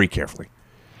 Very carefully.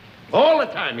 All the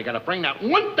time, you got to bring that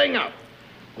one thing up.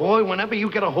 Boy, whenever you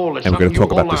get a hold of And we're something, gonna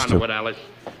talk you about hold this, on too. to it, Alice.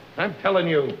 I'm telling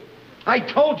you. I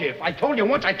told you. If I told you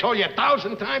once, I told you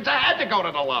 1,000 times. I had to go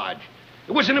to the lodge.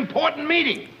 It was an important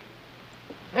meeting.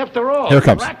 After all, Here it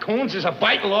comes. Raccoons is a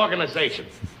vital organization.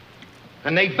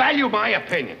 And they value my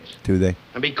opinions. Do they?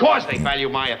 And because they value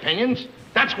my opinions,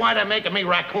 that's why they're making me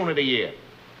Raccoon of the Year.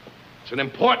 It's an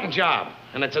important job,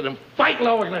 and it's a vital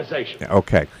organization. Yeah,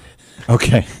 okay.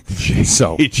 Okay.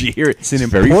 So Did you hear it? it's an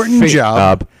very important faint,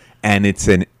 job. and it's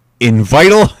an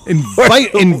vital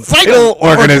vital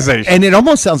organization. And it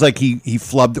almost sounds like he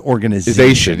flubbed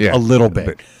organization Yeah. a little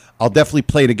bit. I'll definitely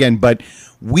play it again. But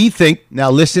we think, now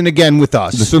listen again with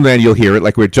us. Listen, then you'll hear it.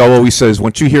 Like where Joe always says,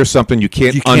 once you hear something, you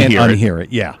can't unhear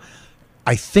it. Yeah.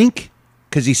 I think,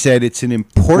 because he said it's an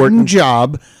important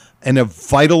job and a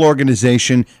vital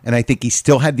organization, and I think he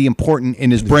still had the important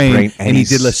in his brain, and he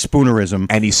did a spoonerism.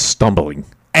 And he's stumbling.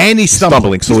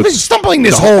 So he's been stumbling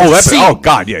this whole scene. Oh,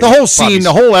 God, yeah. The whole scene,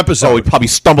 the whole episode. Oh, he probably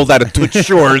stumbled out of Twitch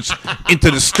Shores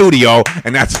into the studio,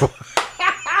 and that's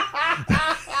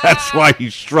why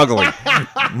he's struggling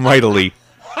mightily.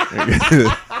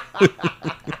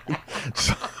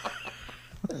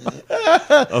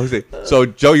 So,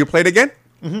 Joe, you played again?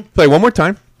 Mm-hmm. Play one more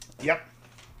time. Yep.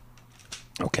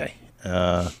 Okay.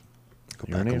 Go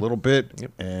back a little bit.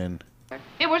 Yep. And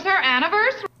it was her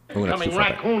anniversary. Coming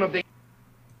raccoon of the...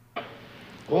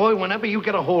 Boy, whenever you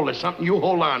get a hold of something, you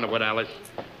hold on to it, Alice.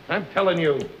 I'm telling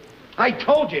you. I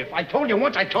told you. If I told you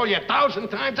once, I told you 1,000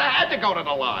 times. I had to go to the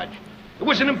lodge. It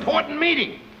was an important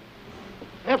meeting.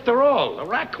 After all, the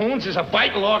Raccoons is a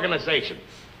vital organization.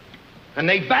 And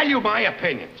they value my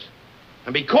opinions.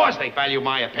 And because they value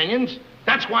my opinions,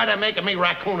 that's why they're making me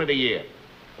Raccoon of the Year.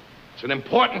 It's an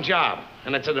important job,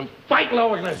 and it's a vital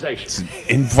organization.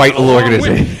 Vital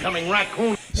organization. Becoming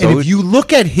Raccoon. And if you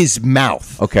look at his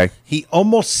mouth, okay, he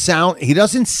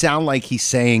doesn't sound like he's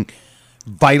saying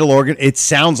vital organ. It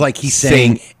sounds like he's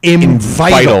saying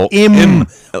vital,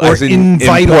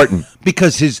 important,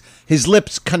 because his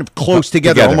lips kind of close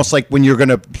together, almost like when you're going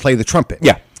to play the trumpet.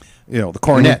 Yeah, the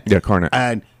cornet. Mm-hmm. Yeah, cornet.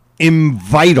 And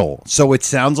vital. So it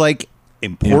sounds like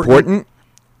important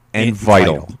and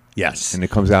vital. Yes, and it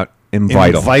comes out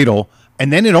vital.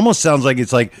 And then it almost sounds like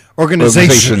it's like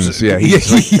organizations. Yeah,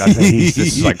 he's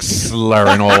just like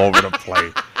slurring all over the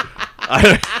place.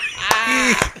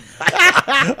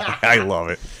 I love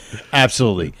it.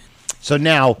 Absolutely. So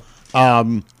now,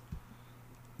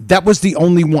 that was the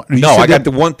only one. No, I got the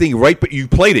one thing right, but you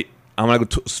played it. I'm going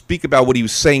to speak about what he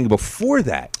was saying before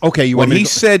that. Okay, you when want me he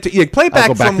said play it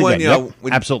back from when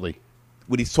absolutely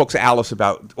when he talks to Alice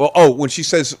about when she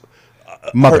says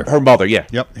mother, her mother. Yeah.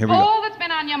 Yep. Here we go. All that's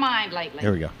been on your mind lately.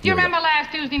 Here we go. Do you remember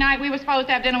last Tuesday night we were supposed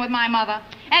to have dinner with my mother,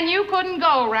 and you couldn't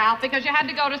go, Ralph, because you had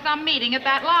to go to some meeting at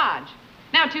that lodge.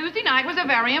 Now, Tuesday night was a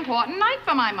very important night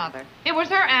for my mother. It was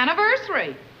her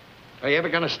anniversary. Are you ever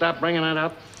going to stop bringing that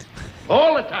up?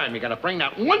 All the time you got to bring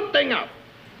that one thing up.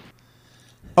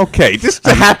 Okay, this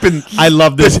happened. I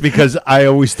love this because I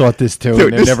always thought this too,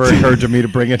 and it never occurred to me to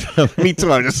bring it up. Me too.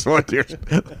 I just want to.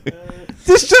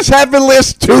 This just happened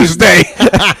last Tuesday,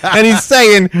 and he's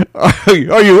saying, "Are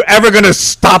you ever going to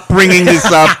stop bringing this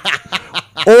up?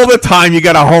 All the time you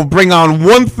got to bring on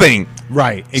one thing."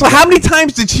 Right. So how many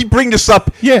times did she bring this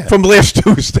up from last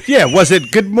Tuesday? Yeah, was it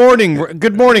good morning,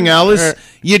 Alice?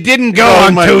 You didn't go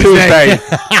on Tuesday.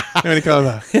 And he comes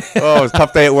back, it was a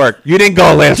tough day at work. You didn't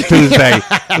go last Tuesday.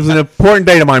 It was an important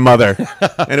day to my mother,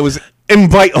 and it was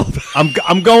vital.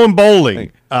 I'm going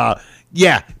bowling.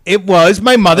 Yeah, it was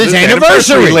my mother's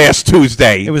anniversary last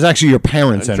Tuesday. It was actually your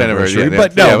parents' anniversary,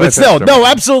 but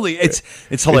absolutely,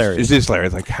 it's hilarious. It is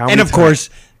hilarious. Like how? And of course,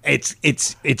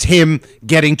 it's him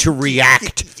getting to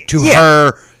react to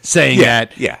her saying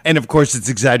that. Yeah. And of course, it's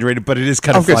exaggerated, but it is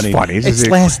kind of funny. It's funny. It's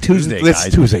last Tuesday, guys.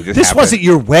 Last Tuesday. This wasn't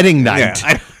your wedding night.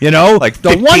 Yeah. Like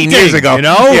 15 years ago.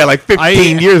 Yeah, like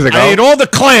 15 years ago. I ate all the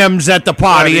clams at the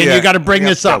party, and you got to bring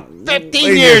this up.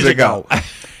 15 years ago.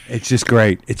 It's just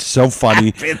great. It's so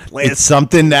funny. It's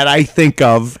something that I think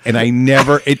of, and I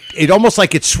never. It almost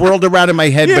like it swirled around in my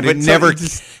head, but it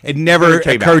never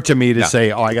occurred to me to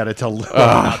say, "Oh, I got to tell Lou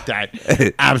about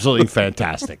that." Absolutely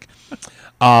fantastic.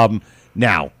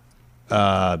 Now,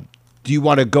 do you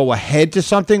want to go ahead to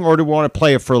something, or do we want to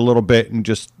play it for a little bit and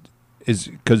just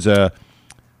because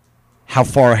how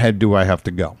far ahead do I have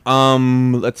to go?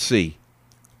 Let's see.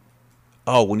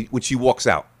 Oh, when she walks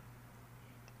out.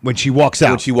 When she walks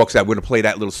out. We're going to play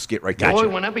that little skit right there. Boy,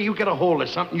 whenever you get a hold of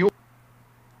something, you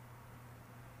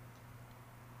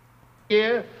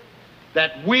hear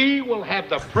that we will have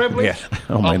the privilege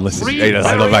of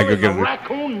the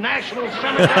Raccoon National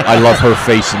Cemetery. I love her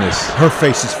face in this. Her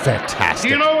face is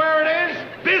fantastic. Do you know where it is?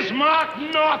 Bismarck,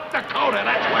 North Dakota.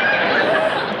 That's where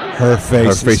it is. Her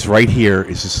face right here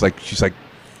is just like, she's like...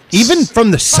 Even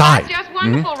from the side. That's just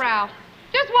wonderful, Ralph.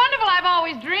 Just wonderful. I've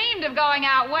always dreamed of going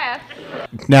out west.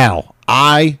 Now,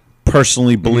 I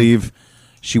personally believe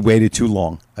she waited too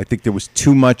long. I think there was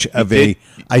too much of I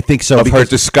think so. Of her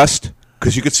disgust?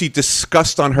 Because you could see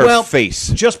disgust on her face.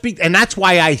 And that's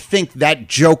why I think that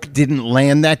joke didn't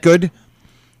land that good.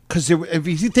 Because if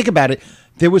you think about it,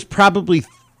 there was probably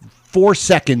 4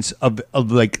 seconds of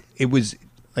like, it was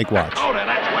like, watch.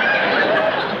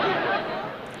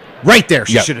 Right there,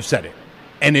 she should have said it.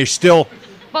 And there's still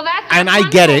Well, that's And just I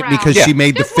get it wonderful, because Ralph. she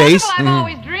made the Just wonderful. face. I've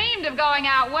always dreamed of going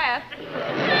out west.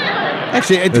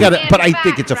 Actually, it's got a, but I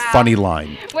think it's a funny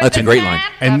line. With That's a the great line.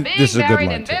 chance And of being this is a good buried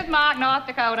line, in too. Bismarck, North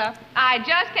Dakota. I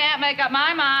just can't make up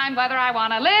my mind whether I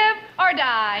want to live or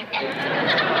die.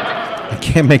 I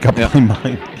can't make up my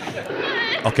mind.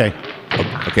 Okay.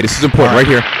 Okay, this is important right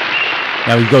here.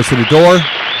 Now he goes to the door,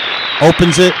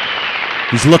 opens it.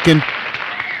 He's looking.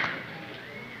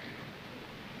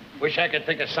 Wish I could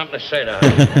think of something to say to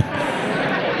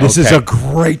her. This is Okay. a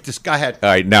great. This guy had. All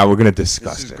right, now we're going to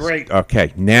discuss this. is great.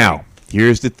 Okay, now,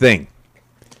 here's the thing.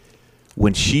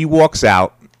 When she walks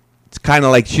out, it's kind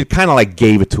of like she kind of like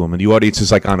gave it to him, and the audience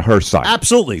is like on her side.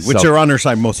 Absolutely, which So, are on her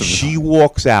side most of the She time.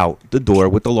 walks out the door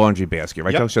with the laundry basket,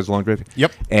 right? Yep. She has a laundry basket.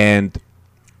 Yep. And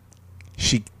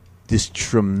this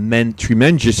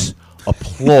tremendous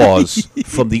applause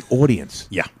from the audience.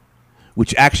 Yeah.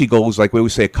 Which actually goes, like we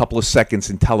always say, a couple of seconds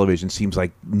in television seems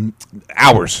like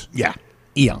hours. Yeah.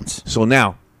 Eons. So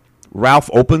now, Ralph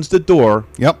opens the door.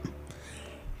 Yep.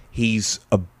 He's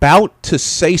about to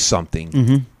say something.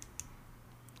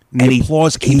 Mm-hmm. And the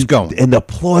applause keeps going. And the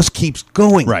applause keeps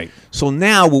going. Right. So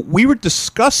now, what we were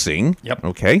discussing, Yep.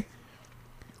 okay,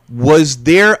 was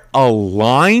there a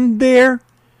line there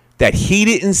that he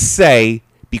didn't say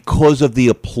because of the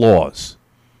applause?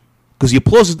 Because the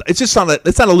applause is, it's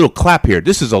not a little clap here.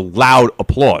 This is a loud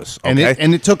applause. Okay?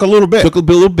 And it took a little bit. Took a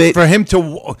little bit. For him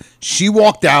to, she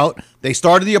walked out. They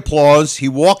started the applause. He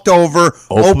walked over,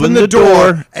 opened the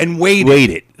door, and waited.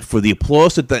 Waited for the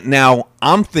applause. Now,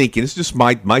 I'm thinking, this is just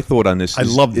my thought on this. I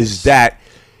love this. Is that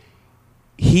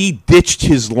he ditched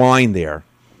his line there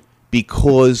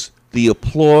because the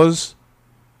applause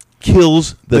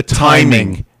kills the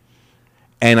timing.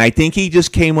 And I think he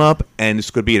just came up, and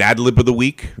this could be an ad lib of the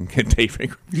week.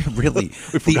 Really?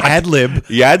 The ad lib.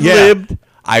 The ad libbed.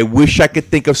 I wish I could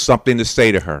think of something to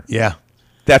say to her. Yeah.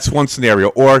 That's one scenario.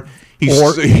 Or he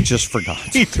just forgot.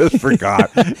 He just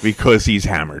forgot because he's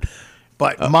hammered.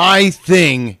 But my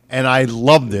thing, and I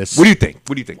love this. What do you think?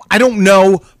 What do you think? I don't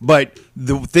know, but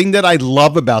the thing that I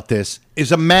love about this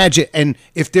is imagine, and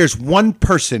if there's one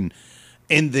person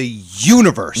in the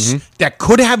universe that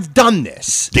could have done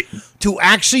this, to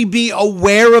actually be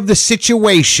aware of the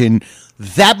situation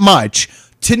that much,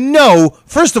 to know,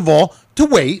 first of all, to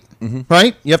wait,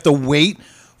 right? You have to wait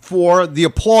for the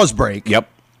applause break. Yep.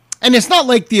 And it's not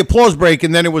like the applause break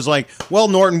and then it was like, well,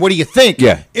 Norton, what do you think?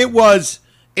 Yeah. It was,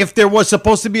 if there was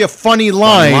supposed to be a funny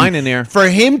line in there. for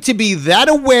him to be that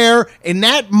aware in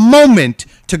that moment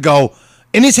to go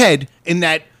in his head in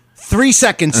that 3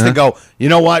 seconds to go, you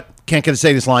know what? Can't get to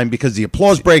say this line because the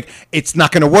applause break, it's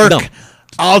not going to work. No.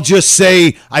 I'll just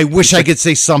say, I wish I could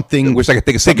say something. I wish I could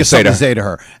think of something to say to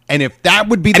her. And if that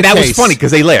would be the And case. that was funny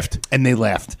because they laughed. And they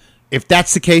laughed. If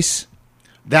that's the case,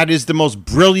 that is the most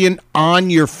brilliant on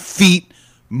your feet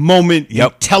moment in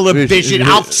television.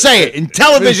 I'll say it, in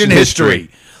television history.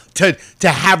 To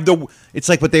have the, it's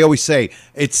like what they always say.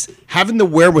 It's having the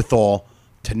wherewithal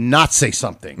to not say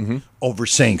something over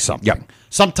saying something. Yep.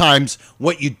 Sometimes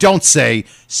what you don't say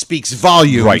speaks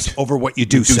volumes over what you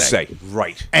do say.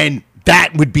 Right. And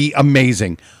that would be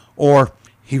amazing. Or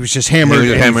he was just hammered.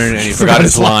 And he forgot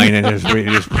his line and he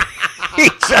just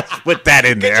put that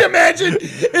in there. Can you imagine?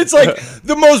 It's like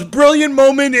the most brilliant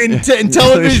moment in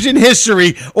television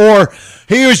history. Or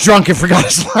he was drunk and forgot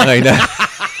his line. I know.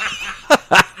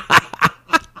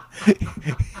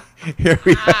 Here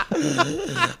we are.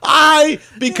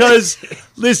 Because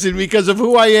of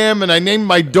who I am and I named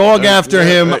my dog after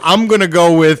him, I'm going to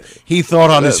go with he thought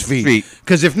on his feet.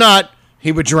 Because if not,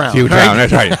 he would drown. He would drown.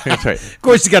 That's right. That's right. Of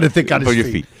course, you got to think on his your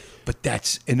feet. feet. But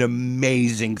that's an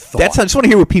amazing thought. I just want to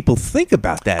hear what people think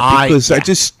about that. Because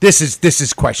this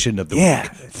is question of the week.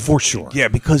 For sure. Yeah,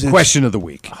 because it's question of the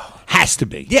week. Has to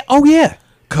be. Yeah. Oh, yeah.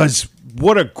 Because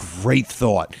what a great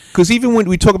thought. Because even when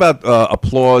we talk about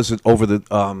applause over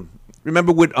the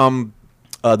remember with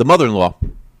the mother-in-law,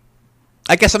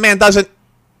 I guess a man doesn't,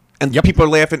 and people are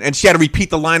laughing, and she had to repeat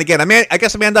the line again. I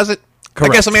guess a man doesn't.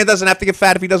 Correct. I guess a man doesn't have to get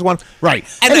fat if he does one. Right.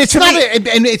 And it's not.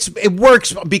 It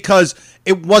works because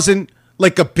it wasn't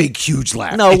like a big, huge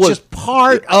laugh. No, it's just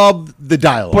part of the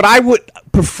dialogue. But I would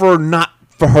prefer not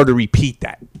for her to repeat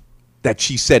that. That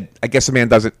she said, "I guess a man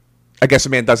doesn't." I guess a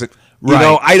man doesn't. You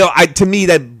know, to me,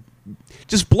 that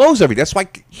just blows everything. That's why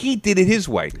he did it his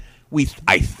way.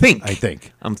 I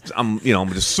think. I'm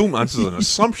assuming this is an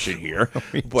assumption here,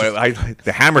 but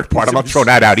the hammered part, I'm not throwing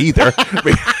that out either.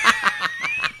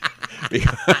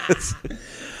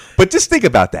 But just think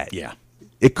about that. Yeah,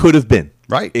 it could have been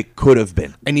right. It could have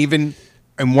been, and even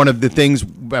and one of the things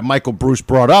that Michael Bruce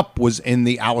brought up was in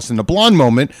the Alice in the Blonde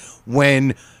moment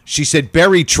when she said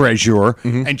berry treasure,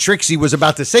 and Trixie was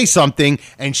about to say something,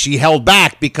 and she held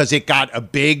back because it got a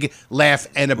big laugh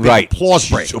and a big applause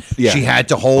break. She had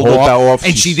to hold off,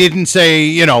 and she didn't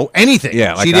say, anything.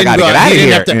 Yeah, like, she I got to get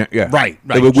out of here. Right.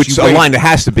 Which is a line that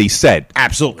has to be said.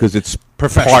 Absolutely. Because it's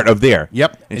part of there.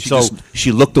 Yep. And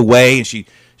she looked away, and she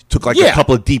took like a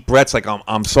couple of deep breaths, like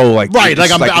I'm so like right,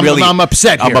 like I'm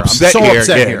upset here. I'm upset so here.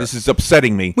 Upset here. This is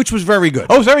upsetting me. Which was very good.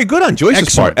 Oh, it was very good on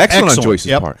Joyce's part. Excellent on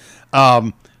Joyce's part.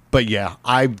 But yeah,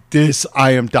 I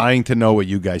am dying to know what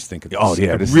you guys think of this. Oh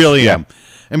yeah, I really am.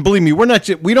 And believe me,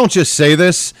 we don't just say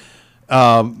this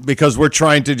because we're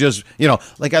trying to just,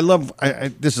 like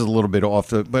this is a little bit off,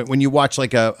 but when you watch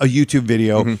like a YouTube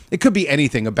video, it could be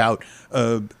anything about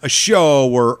a show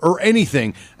or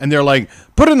anything, and they're like,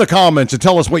 put in the comments and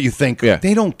tell us what you think. Yeah.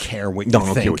 They don't care what you think.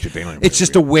 Don't care what you think. It's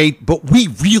just a way, but we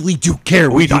really do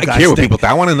care what you guys care what think. people.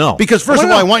 I want to know. Because first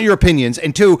of all, I want your opinions,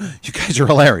 and two, you guys are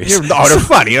hilarious. They're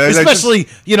funny. Especially,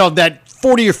 that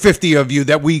 40 or 50 of you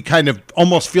that we kind of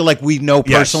almost feel like we know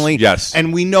personally. Yes.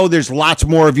 And we know there's lots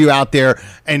more of you out there.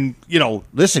 And,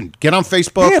 listen, get on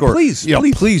Facebook or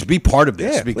please be part of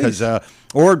this because,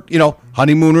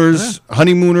 Honeymooners,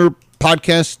 Honeymooner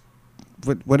podcast.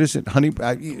 What is it?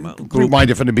 Rewind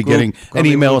it from the beginning. And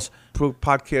emails.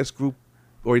 Podcast group.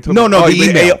 Or you the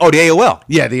email. The AOL.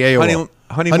 Yeah, the AOL.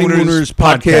 Honeymooners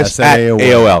podcast at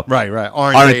AOL. Right.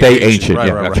 Aren't they ancient?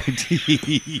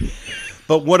 Right.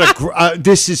 But what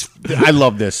this is! I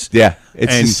love this. Yeah,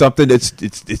 it's just something. It's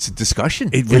a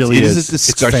discussion. It really is. It's a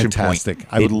discussion. It's fantastic.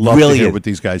 Point. I would love to hear what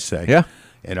these guys say. Yeah,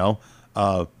 and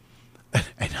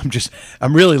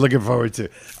I'm really looking forward to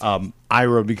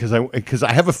Ira because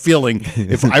I have a feeling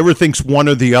if Ira thinks one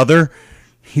or the other,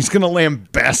 he's gonna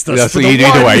lambast us.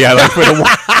 Either way, yeah, like for the one.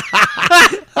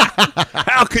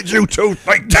 How could you two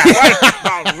think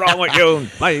that? What's wrong with you?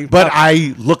 But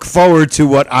I look forward to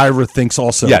what Ira thinks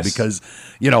also because,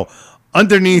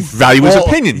 underneath value his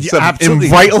opinion. Absolutely.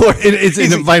 He's vital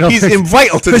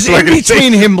to this. In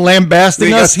between him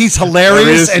lambasting us, he's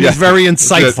hilarious and he's very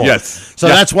insightful. Yes. So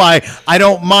that's why I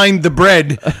don't mind the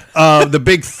bread, the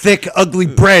big, thick, ugly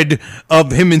bread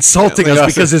of him insulting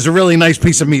us because there's a really nice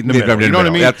piece of meat in the middle. You know what I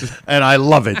mean? And I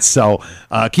love it. So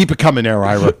keep it coming there,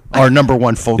 Ira. Our number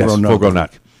one full-grown nut. Full-grown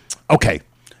nut. Okay.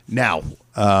 Now,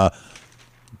 do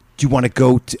you want to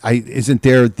go to, isn't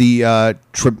there the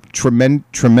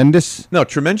tremendous? No,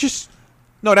 tremendous?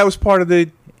 No, that was part of the...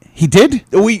 He did?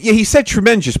 He said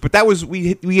tremendous, but that was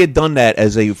we had done that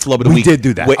as a flub of the week. We did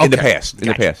do that. In the past. In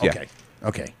the past, yeah.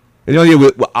 Okay.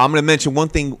 I'm going to mention one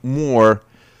thing more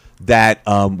that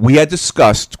we had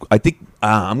discussed. I think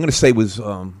I'm going to say was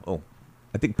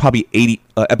I think probably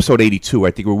episode 82.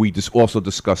 I think where we just also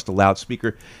discussed the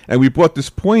loudspeaker, and we brought this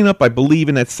point up. I believe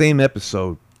in that same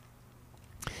episode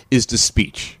is the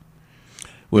speech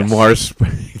when Morris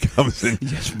comes in.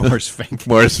 Yes, Morris Fink.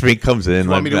 Morris Fink comes in. You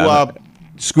want me to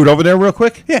scoot over there real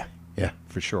quick? Yeah,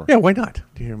 for sure. Yeah, why not?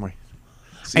 Do you hear my?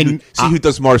 See who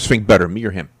does Morris Fink better, me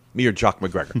or him? Me or Jock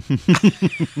McGregor?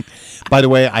 By the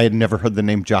way, I had never heard the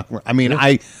name Jock. I mean,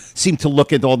 I seem to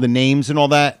look at all the names and all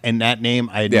that, and that name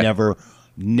I had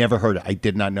never heard it. I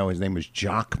did not know his name was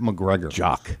Jock McGregor.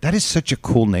 Jock. That is such a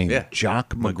cool name. Yeah.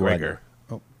 Jock McGregor.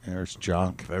 Oh, there's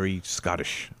Jock. Very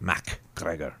Scottish.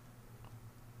 MacGregor.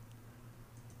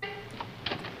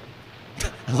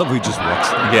 I love we just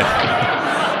watched.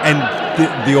 Yeah.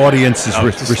 And the audience's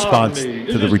response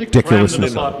to the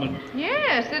ridiculousness of it.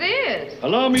 Yes, it is.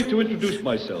 Allow me to introduce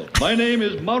myself. My name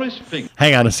is Morris Fink.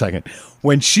 Hang on a second.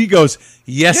 When she goes,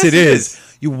 yes, it is.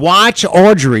 You watch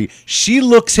Audrey. She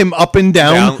looks him up and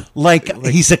down like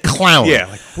he's a clown.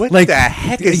 Yeah. What the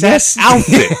heck is that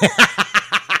outfit?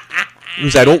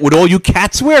 Was that what all you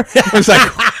cats wear? It was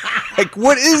like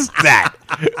what is that?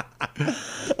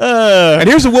 And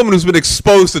here's a woman who's been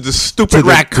exposed to the stupid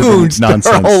raccoons nonsense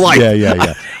her whole life.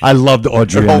 Yeah. I loved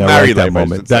Audrey in that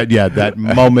moment. That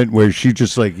moment where she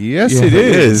just like, yes, it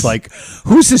is. It's like,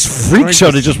 who's this freak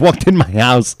show that just walked in my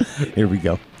house? Here we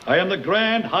go. I am the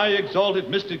grand, high exalted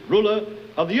mystic ruler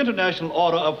of the International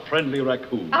Order of Friendly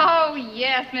Raccoons. Oh,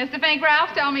 yes, Mr. Fink.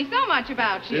 Ralph told me so much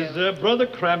about you. Is Brother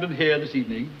Cramden here this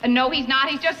evening? No, he's not.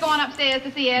 He's just going upstairs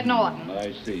to see Ed Norton.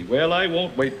 I see. Well, I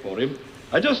won't wait for him.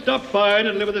 I just stopped by and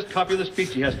delivered this copy of the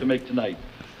speech he has to make tonight.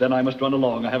 Then I must run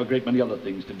along. I have a great many other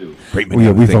things to do.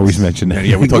 We've always mentioned that.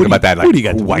 Yeah, we're talking about that. Like, what do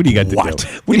you got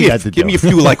to do? Give me a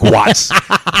few like Watts.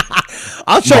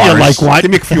 I'll show you like what.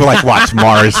 Give me a few like Watts,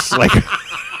 Morris. Like,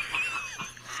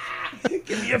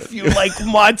 give me a few like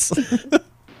Watts.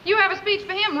 You have a speech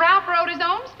for him. Ralph wrote his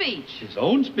own speech. His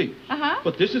own speech? Uh-huh.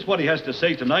 But this is what he has to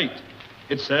say tonight.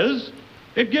 It says,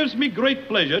 It gives me great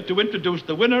pleasure to introduce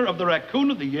the winner of the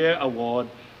Raccoon of the Year award,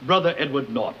 Brother Edward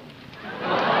Norton.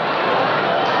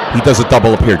 He does a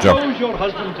double up here, Joe. We chose your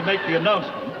husband to make the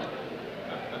announcement.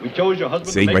 We chose your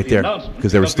husband See, to make right the there, announcement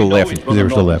because they were still we know laughing. he's Brother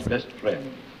Norton's best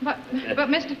friend. But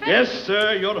Mr. Fink. Yes,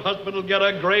 sir, your husband will get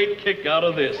a great kick out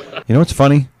of this. You know what's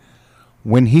funny?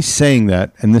 When he's saying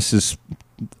that, and this is,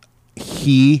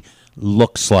 he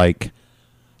looks like,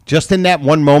 just in that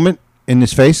one moment in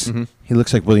his face, he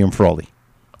looks like William Frawley.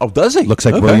 Oh, does he? Looks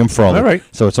like Okay. William Frawley. All right.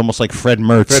 So it's almost like Fred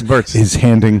Mertz, Fred Mertz. is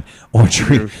handing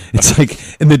Audrey. It's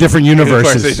like in the different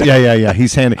universes. Yeah.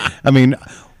 He's handing. I mean,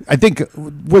 I think,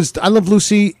 was I Love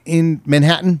Lucy in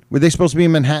Manhattan? Were they supposed to be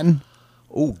in Manhattan?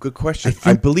 Oh, good question.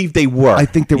 I believe they were. I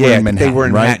think they were in Manhattan. They were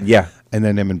in right? Manhattan, yeah. And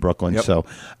then him in Brooklyn. Yep. So,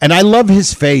 and I love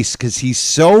his face because he's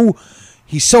so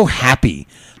happy.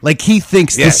 Like he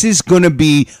thinks this is going to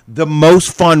be the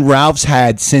most fun Ralph's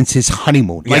had since his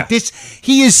honeymoon. Yeah. Like this,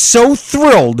 he is so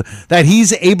thrilled that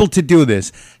he's able to do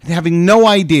this, and having no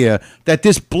idea that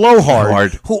this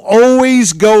blowhard who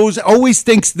always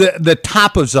thinks the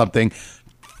top of something,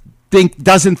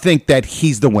 doesn't think that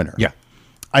he's the winner. Yeah.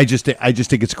 I just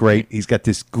think it's great. He's got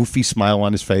this goofy smile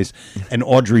on his face, and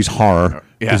Audrey's horror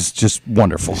is just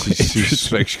wonderful.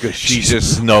 She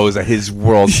just knows that his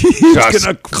world He's just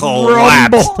gonna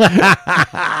collapse.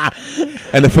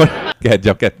 And the fun. Go ahead,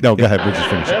 Joe. No, go ahead. We're just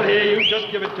finished. Well, here, you just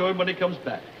give it to him when he comes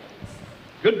back.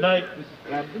 Good night, Mrs.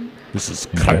 Cramden. Mrs.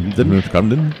 Cramden. Mrs.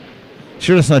 Cramden.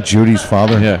 Sure, that's not Judy's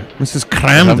father. Yeah. Mrs.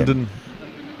 Cramden.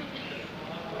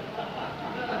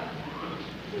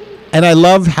 And I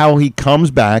love how he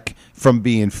comes back from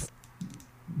being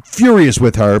furious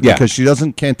with her because she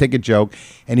can't take a joke,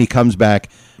 and he comes back.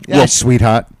 Yes,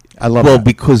 sweetheart. I love that.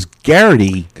 Because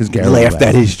Garrity laughed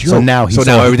at his joke. So now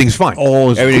everything's fine.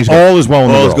 All is well in the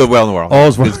world. All is good well in the world. All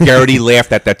is well. Because Garrity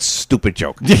laughed at that stupid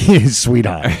joke.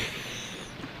 Sweetheart.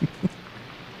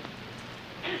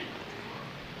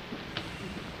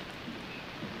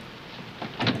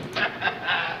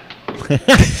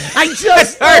 I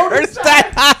just noticed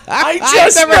that.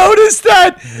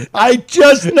 I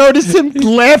just noticed him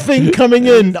laughing coming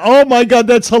in. Oh my God,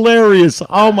 that's hilarious.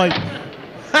 Oh my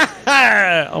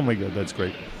God, that's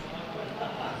great.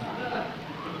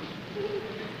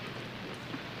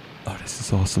 Oh, this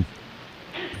is awesome.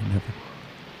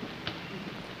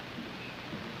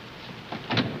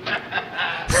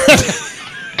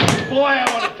 Boy, I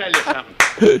want to tell you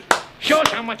something. Shows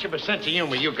how much of a sense of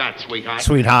humor you got, sweetheart.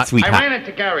 Sweetheart. I ran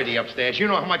into Garrity upstairs. You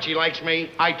know how much he likes me.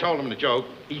 I told him the joke.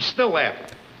 He's still laughing.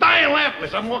 Dying laughing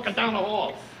as I'm walking down the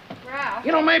hall. Ralph.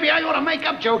 You know, maybe I ought to make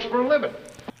up jokes for a living.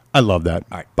 I love that.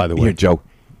 By the way, Here, Joe.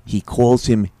 He calls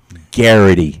him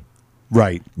Garrity.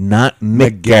 Right. Not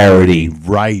McGarrity.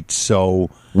 Right.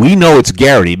 So we know it's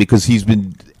Garrity because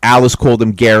Alice called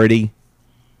him Garrity.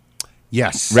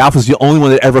 Yes. Ralph is the only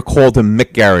one that ever called him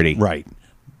Garrity. Right.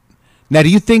 Now, do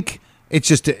you think it's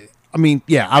just, I mean,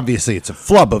 yeah, obviously it's a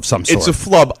flub of some sort. It's a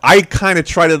flub. I kind of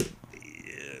try to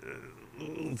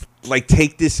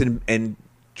take this and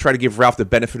try to give Ralph the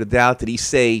benefit of the doubt. Did he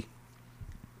say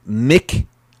Mick?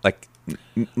 Like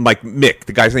Mick.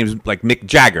 The guy's name is like Mick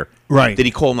Jagger. Right. Did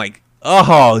he call him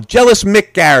jealous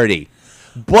Mick Garrity?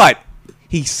 But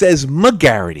he says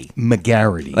McGarrity.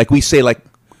 Like we say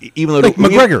even though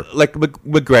McGregor.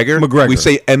 McGregor. We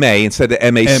say M.A. instead of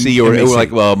M.A.C. or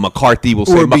like McCarthy. We'll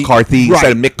say McCarthy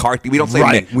instead of McCarthy. We don't say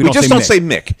Mick. We just don't say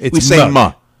Mick. We say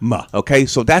Ma. Okay,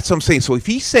 so that's what I'm saying. So if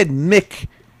he said Mick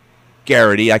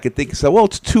Garrity, I could think, well,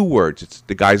 it's two words. It's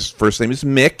the guy's first name is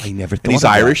Mick. I never thought and he's of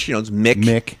that. Irish. You know, it's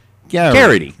Mick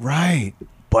Garrity. Right.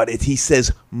 But he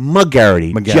says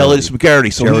McGarrity. Jealous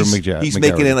McGarrity. So he's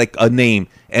making it like a name.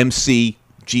 McGerrity.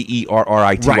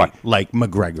 Right. Like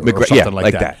McGregor or something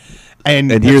like that.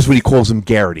 And here's what he calls him,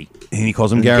 Garrity. And he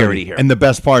calls him Garrity here. And the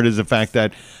best part is the fact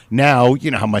that now,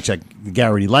 you know how much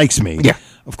Garrity likes me. Yeah.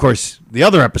 Of course, the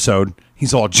other episode,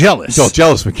 he's all jealous.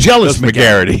 Jealous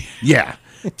McGarrity. Yeah.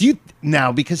 Do you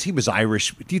now, because he was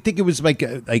Irish, do you think it was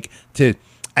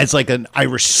as an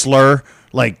Irish slur?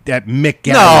 Like that Mick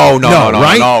Garrity. No,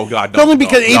 God, no. Only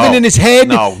because even in his head,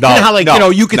 you know how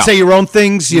you could say your own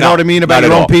things, you know what I mean, about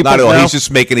your own people. Not at all. He's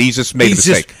just made a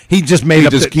mistake. He just made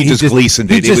up. He just Gleason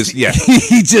did.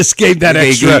 He just gave that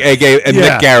extra.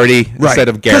 Mick Garrity instead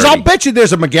of Garrity. Because I'll bet you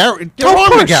there's a McGarrity. There are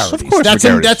McGarrity. Of course, that's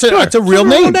a real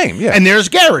name. Yeah. And there's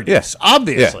Garrity. Yes,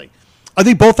 obviously. Are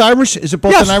they both Irish? Is it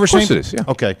both an Irish name? Yes, of course it is.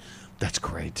 Yeah. Okay, that's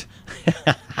great.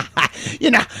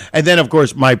 And then of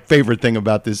course my favorite thing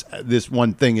about this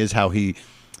one thing is how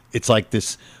it's like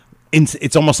this.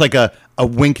 It's almost like a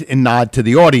wink and nod to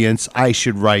the audience. I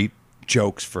should write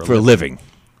jokes for a living.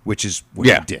 which is what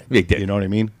Yeah, he did. he did. You know what I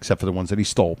mean? Except for the ones that he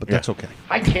stole, but that's okay.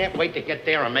 I can't wait to get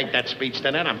there and make that speech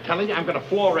to that. I'm telling you, I'm going to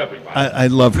floor everybody. I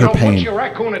love her You know, pain. once you're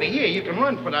Raccoon of the Year, you can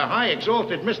run for the high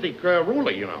exalted mystic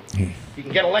ruler, you know. You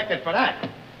can get elected for that.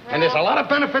 And there's a lot of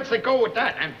benefits that go with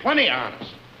that, and plenty of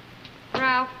honors.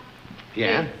 Ralph,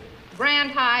 Yeah?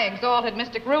 Grand High Exalted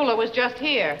Mystic Ruler was just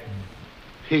here.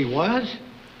 He was?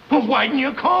 Well, why didn't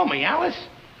you call me, Alice?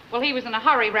 Well, he was in a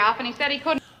hurry, Ralph, and he said he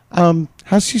couldn't.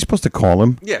 How's she supposed to call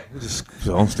him? Yeah, we'll just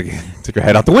stick your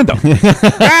head out the window.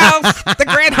 Ralph, the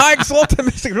Grand High Exalted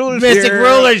Mystic Ruler's here. Mystic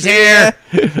Ruler's here.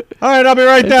 All right, I'll be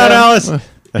right down, Alice.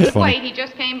 That's funny. Wait, he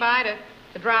just came by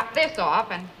to drop this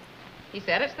off, and he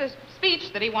said it's the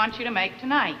speech that he wants you to make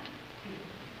tonight.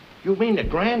 You mean the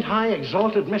Grand High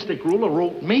Exalted Mystic Ruler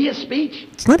wrote me a speech?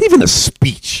 It's not even a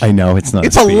speech. I know, it's not.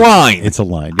 It's a speech. line. It's a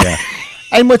line, yeah.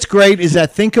 And what's great is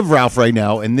that think of Ralph right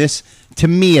now, and this, to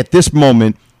me, at this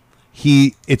moment,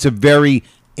 it's a very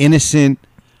innocent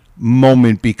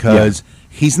moment because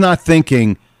he's not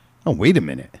thinking, oh, wait a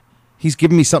minute. He's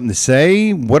giving me something to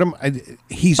say. What am I?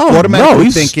 He's automatically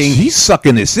thinking. He's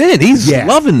sucking this in. He's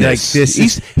loving this. Like this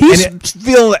he's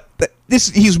feeling that this.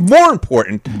 He's more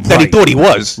important than he thought he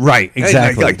was. Right,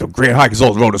 exactly. Like the Grand High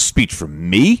Exalted wrote a speech for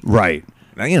me. Right.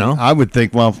 You know, I would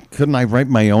think, well, couldn't I write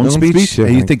my own speech? Yeah.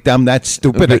 And you think I'm that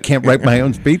stupid? I can't write my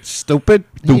own speech? Stupid?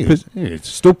 Stupid. It's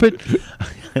stupid.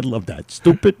 I love that.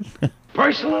 Stupid.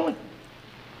 Personally?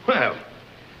 Well,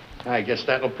 I guess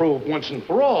that'll prove once and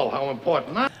for all how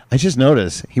important I just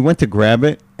noticed he went to grab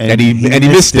it and he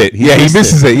missed it. He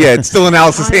misses it. Yeah, it's still in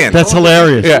Alice's hand. That's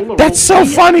hilarious. Yeah. That's so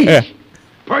funny. Yeah.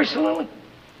 Personally?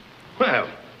 Well,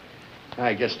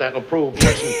 I guess that'll prove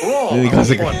once and for all He how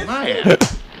goes important I am.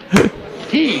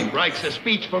 He writes a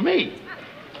speech for me.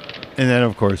 And then,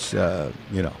 of course, he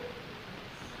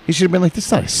should have been like, this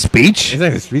is not a speech. It's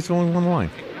not a speech, it's only one line.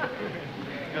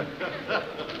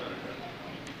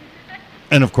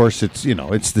 And of course, it's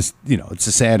this, it's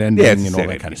a sad ending and all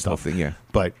that kind of stuff. Yeah,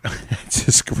 but it's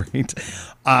just great.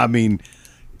 I mean,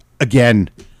 again,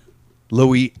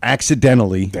 Louis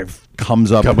accidentally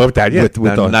comes up with that. Yeah,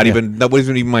 that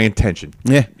wasn't even my intention.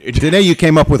 Yeah, today you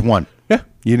came up with one. Yeah,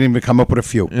 you didn't even come up with a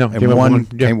few. No, and one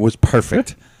was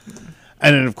perfect.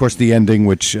 And then, of course, the ending,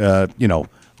 which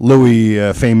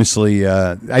Louis famously,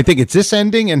 I think it's this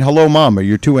ending and Hello Mom are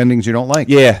your two endings you don't like.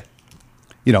 Yeah.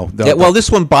 Well, this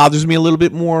one bothers me a little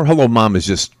bit more. Hello, Mom is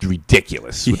just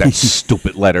ridiculous with that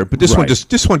stupid letter. But this one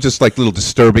just like a little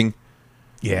disturbing.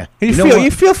 Yeah, and you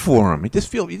feel for him. You just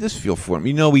feel for him.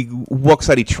 He walks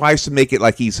out. He tries to make it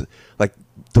like he's like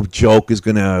the joke is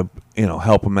gonna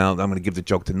help him out. I'm gonna give the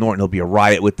joke to Norton. He'll be a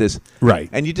riot with this, right?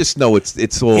 And you just know it's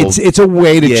all it's a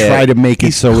way to try to make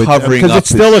it so because it's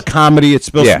still a comedy. It's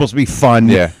still supposed to be fun.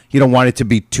 Yeah, you don't want it to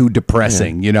be too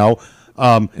depressing. Yeah.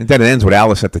 And then it ends with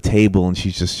Alice at the table, and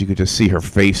you could just see her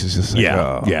face is just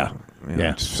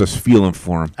like, just feeling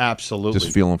for him. Absolutely,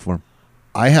 just feeling for him.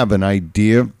 I have an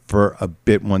idea for a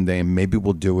bit one day, and maybe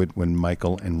we'll do it when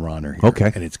Michael and Ron are here.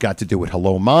 Okay, and it's got to do with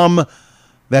Hello Mom.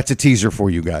 That's a teaser for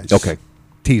you guys. Okay,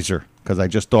 teaser because I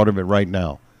just thought of it right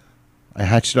now. I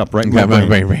hatched it up right in my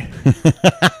brain. It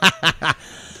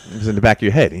was in the back of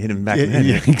your head. You hit him in the back of your head.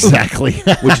 Yeah, exactly.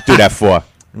 What'd you do that for?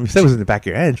 You said it was in the back of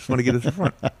your head. Just want to get it to the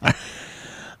front.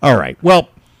 All right. Well,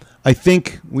 I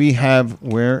think we have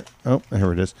here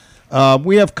it is.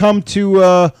 We have come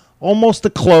to almost the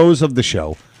close of the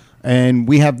show, and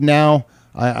we have now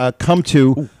come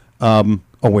to.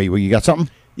 Wait, you got something?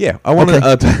 Yeah, I want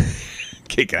to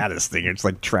kick out of this thing. It's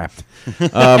like trapped.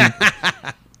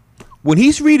 When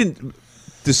he's reading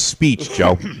the speech,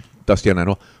 Joe, Dusty on Night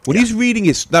Hall, when he's reading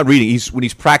when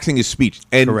he's practicing his speech,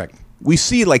 and correct. We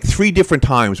see like 3 different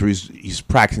times where he's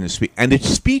practicing his speech, and the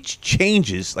speech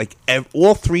changes like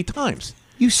all 3 times.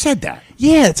 You said that.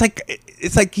 Yeah, it's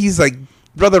like he's like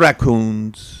Brother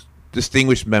Raccoons,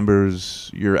 distinguished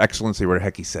members, Your Excellency, whatever the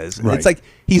heck he says. Right. It's like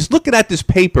he's looking at this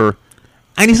paper,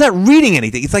 and he's not reading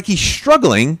anything. It's like he's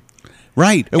struggling.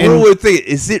 Right. And what would think?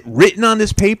 Is it written on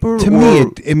this paper? To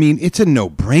me, it's a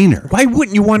no-brainer. Why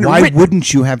wouldn't you want it written? written? Why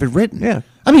wouldn't you have it written? Yeah.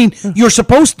 I mean,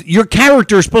 your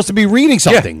character is supposed to be reading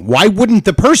something. Yeah. Why wouldn't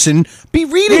the person be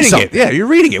reading something? It. Yeah, you're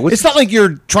reading it. It's not like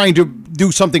you're trying to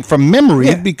do something from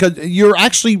memory because you're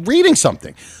actually reading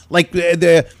something. Like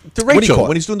the Rachel,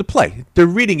 when he's doing the play, they're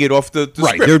reading it off the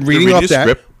right. script. They're reading off that.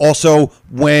 Script. Also,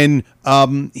 when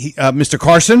Mr.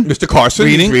 Carson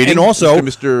reading, and also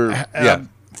Mr.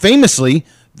 Famously,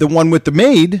 the one with the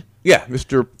maid. Yeah,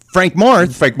 Mr. Frank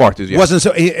Marth. Frank Marth, yeah. Wasn't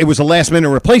so. It was a last-minute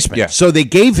replacement. Yeah. So they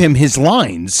gave him his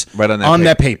lines right on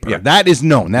that paper. Yeah. That is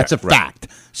known. That's a fact.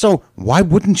 So why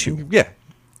wouldn't you? Yeah.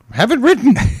 Have it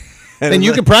written. Then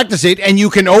you can practice it, and you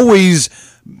can always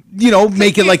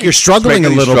make it like you're struggling a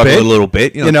little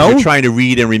bit. You know, you're trying to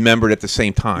read and remember it at the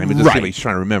same time. It doesn't seem like he's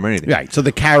trying to remember anything. Right. So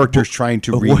the character's trying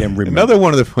to read and remember. Another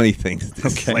one of the funny things.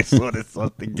 I saw this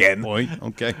again.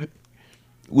 Okay.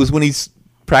 Was when he's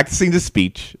practicing the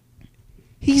speech.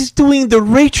 He's doing the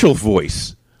Rachel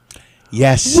voice.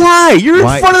 Yes. Why? You're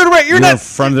in front of the You're not in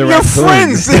front of the You're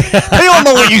friends. They don't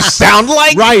know what you sound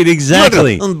like. Right.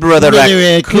 Exactly. Brother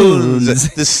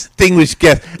Raccoons. Distinguished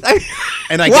guest. Why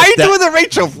are you doing the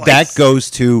Rachel voice? That goes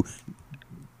to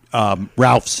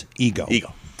Ralph's ego.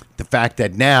 The fact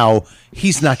that now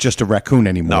he's not just a raccoon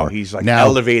anymore. No, he's like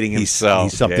elevating himself.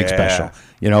 He's something special.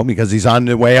 Because he's on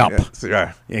the way up.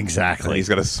 Yeah. Exactly. And he's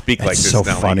going to speak like this so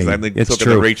now. Funny. It's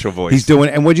true. The Rachel voice. He's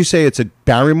doing. And what'd you say? It's a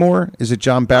Barrymore? Is it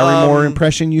John Barrymore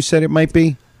impression? You said it might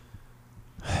be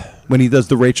when he does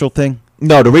the Rachel thing.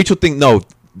 No, the Rachel thing. No,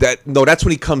 that's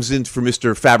when he comes in for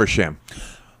Mr. Fabersham.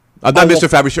 Not Mr.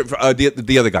 Fabersham.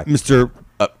 The other guy, Mr.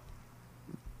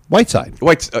 Whiteside.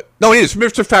 No, it is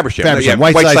Mr. Fabersham.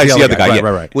 Whiteside's the other guy.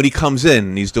 Right. When he comes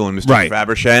in, he's doing Mr.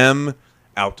 Fabersham.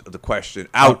 Out of the question.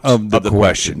 Out of the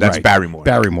question. That's right. Barrymore.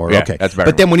 Barrymore. Okay, that's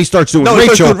Barrymore. But then when he starts doing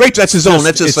Rachel, that's his own.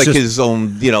 That's just like his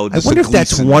own. I wonder if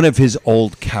that's one of his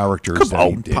old characters.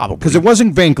 Probably, because it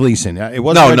wasn't Van Gleason. It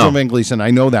wasn't Van Gleason. I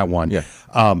know that one. Yeah.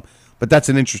 But that's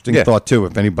an interesting thought too.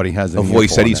 If anybody has a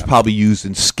voice that he's probably used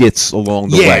in skits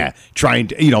along the way. Yeah, trying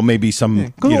to maybe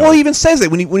some. Well, he even says that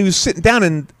when he was sitting down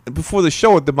and before the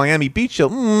show at the Miami Beach show.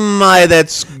 My,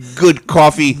 that's good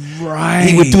coffee. Right.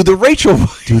 He would do the Rachel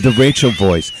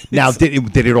voice. Now,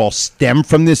 did it all stem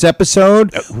from this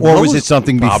episode, or was it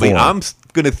something before? I'm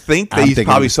going to think that he's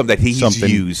probably something that he's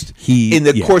used in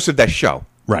the course of that show.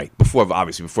 Right. Before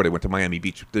they went to Miami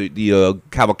Beach, the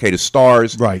Cavalcade of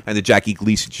Stars, right, and the Jackie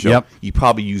Gleason show. Yep. You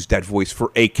probably used that voice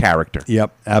for a character.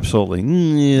 Yep, absolutely.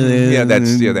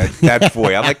 That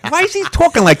boy. I'm like, why is he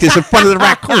talking like this in front of the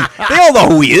raccoon? They all know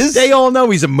who he is. They all know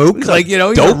he's a mook. He's he's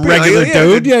a regular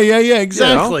dude. Yeah,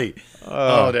 exactly.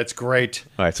 Oh, that's great.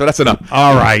 All right, so that's enough.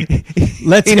 All right.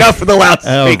 Enough for the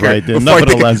loudspeaker. Right,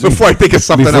 before I think of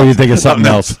something else. Before you think of something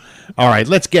else. All right,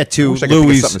 let's get to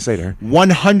Louis'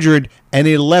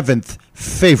 111th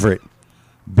favorite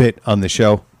bit on the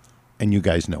show, and you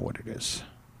guys know what it is.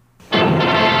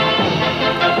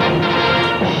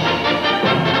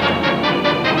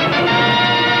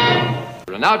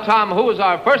 Now, Tom, who is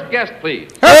our first guest, please?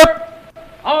 Herb!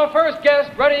 Our first guest,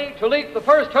 ready to leap the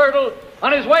first hurdle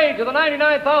on his way to the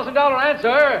 $99,000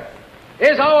 answer,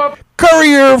 is our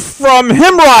courier from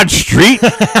Himrod Street,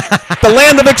 the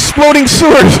land of exploding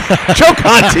sewers, Joe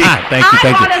Conti. Thank you.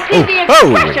 I want to see the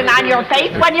expression on your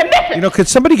face when you miss it. Could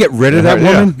somebody get rid of that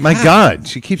woman? My God,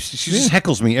 she just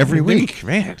heckles me every week.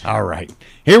 Man. All right,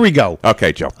 here we go.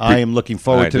 Okay, Joe. I am looking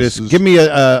forward to this. Give me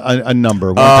a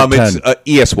number. 1 to 10.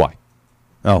 It's ESY.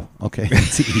 Oh, okay.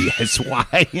 It's ESY.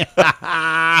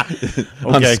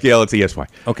 On the scale, it's ESY.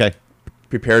 Okay.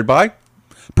 Prepared by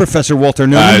Professor Walter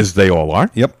Newman. As they all are.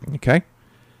 Yep.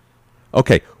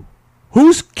 Okay.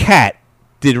 Whose cat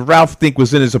did Ralph think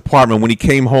was in his apartment when he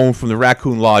came home from the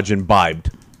Raccoon Lodge and imbibed?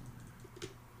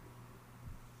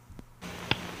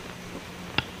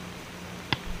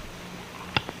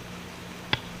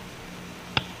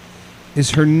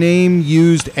 Is her name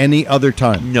used any other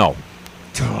time? No.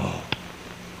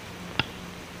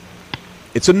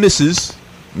 It's a Mrs.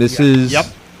 Yep.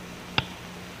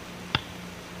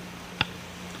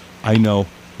 I know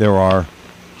there are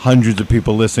hundreds of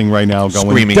people listening right now going,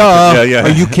 screaming. Duh! Yeah. Are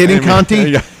you kidding,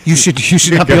 Conti? Yeah. You should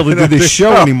not be able to do this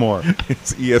show anymore.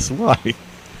 It's ESY.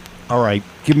 All right,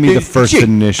 give me the first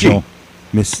initial.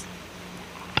 Miss.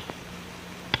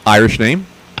 Irish name.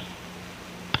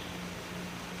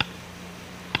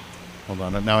 Hold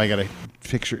on. Now I got a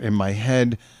picture in my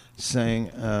head saying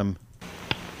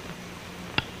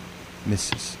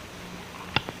Mrs.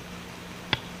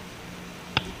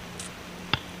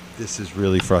 This is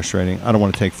really frustrating. I don't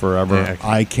want to take forever. Yeah,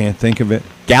 I can't think of it.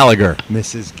 Gallagher.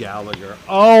 Mrs. Gallagher.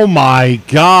 Oh, my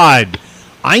God.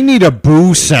 I need a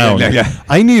boo sound. Yeah.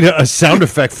 I need a sound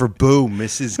effect for boo.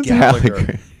 Mrs.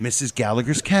 Gallagher. Mrs.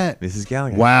 Gallagher's cat. Mrs.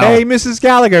 Gallagher. Wow. Hey, Mrs.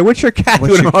 Gallagher, what's your cat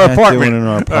doing in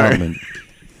our apartment?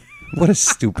 What a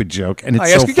stupid joke. And it's I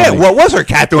ask so again, funny. what was her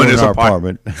cat doing in his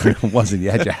apartment? It wasn't.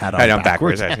 You had your hat on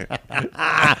backwards.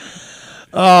 backwards.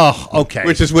 Oh, okay.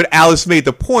 Which is when Alice made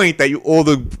the point that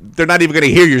they're not even going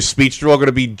to hear your speech. They're all going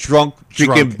to be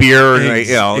drinking beer.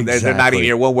 And, they're not even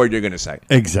hear one word you're going to say.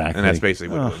 Exactly. And that's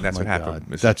basically what happened.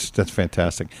 That's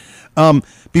fantastic.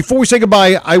 Before we say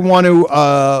goodbye, I want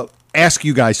to ask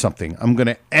you guys something. I'm going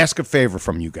to ask a favor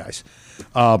from you guys.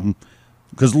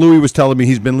 Because Louis was telling me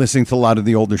he's been listening to a lot of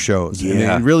the older shows.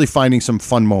 Yeah. And really finding some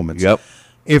fun moments. Yep.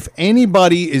 if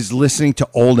anybody is listening to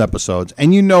old episodes,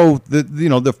 and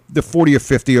the 40 or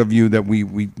 50 of you that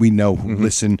we know who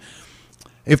listen,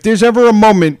 if there's ever a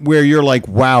moment where you're like,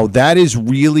 wow, that is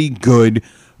really good,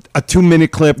 a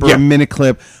 2-minute clip or a minute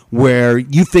clip where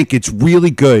you think it's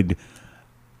really good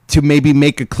to maybe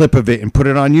make a clip of it and put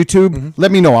it on YouTube,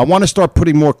 let me know. I want to start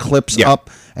putting more clips up,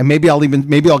 and maybe I'll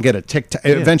get a TikTok.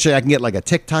 Eventually, I can get like a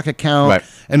TikTok account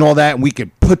and all that, and we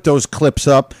could put those clips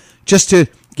up just to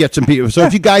get some people. So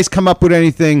if you guys come up with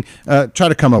anything, try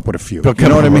to come up with a few. You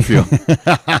know what I mean?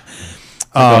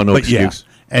 No excuse.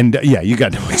 And you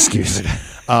got no excuse.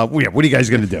 What are you guys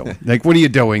going to do? Like, what are you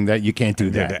doing that you can't do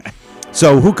that?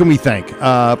 So who can we thank?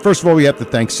 First of all, we have to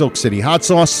thank Silk City Hot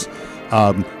Sauce.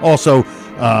 Also,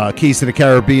 Keys to the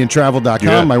Caribbean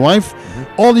Travel.com, my wife.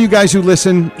 All of you guys who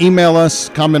listen, email us,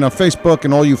 comment on Facebook,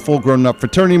 and all you full-grown up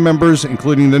fraternity members,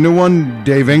 including the new one,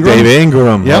 Dave Ingram. Dave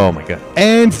Ingram. Yep. Oh, my God.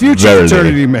 And future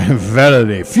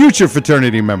future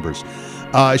fraternity members.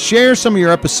 Share some of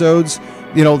your episodes,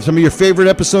 some of your favorite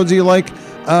episodes you like.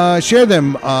 Share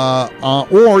them,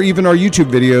 or even our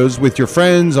YouTube videos with your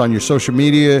friends on your social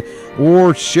media,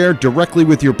 or share directly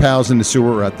with your pals in the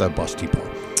sewer or at the bus depot.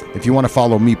 If you want to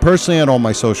follow me personally on all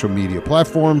my social media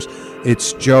platforms,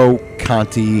 it's Joe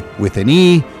Conti with an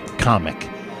E, comic.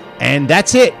 And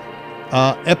that's it.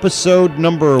 Episode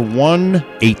number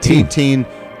 118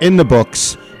 in the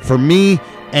books. For me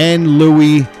and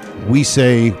Louie, we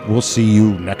say we'll see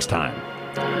you next time.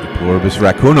 De pluribus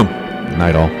raccoonum.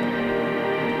 Night all.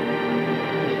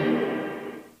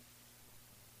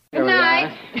 Good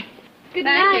night. Good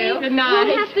Thank night. you. Good night.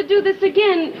 We'll have to do this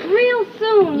again real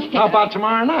soon. How about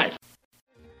tomorrow night?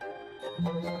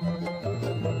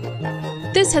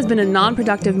 This has been a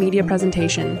non-productive media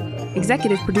presentation.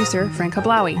 Executive producer Frank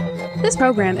Hablawi. This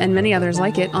program and many others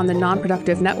like it on the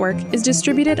Non-Productive Network is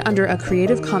distributed under a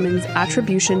Creative Commons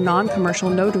Attribution Non-Commercial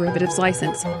No Derivatives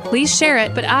license. Please share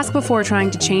it, but ask before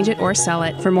trying to change it or sell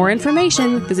it. For more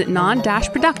information, visit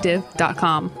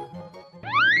non-productive.com.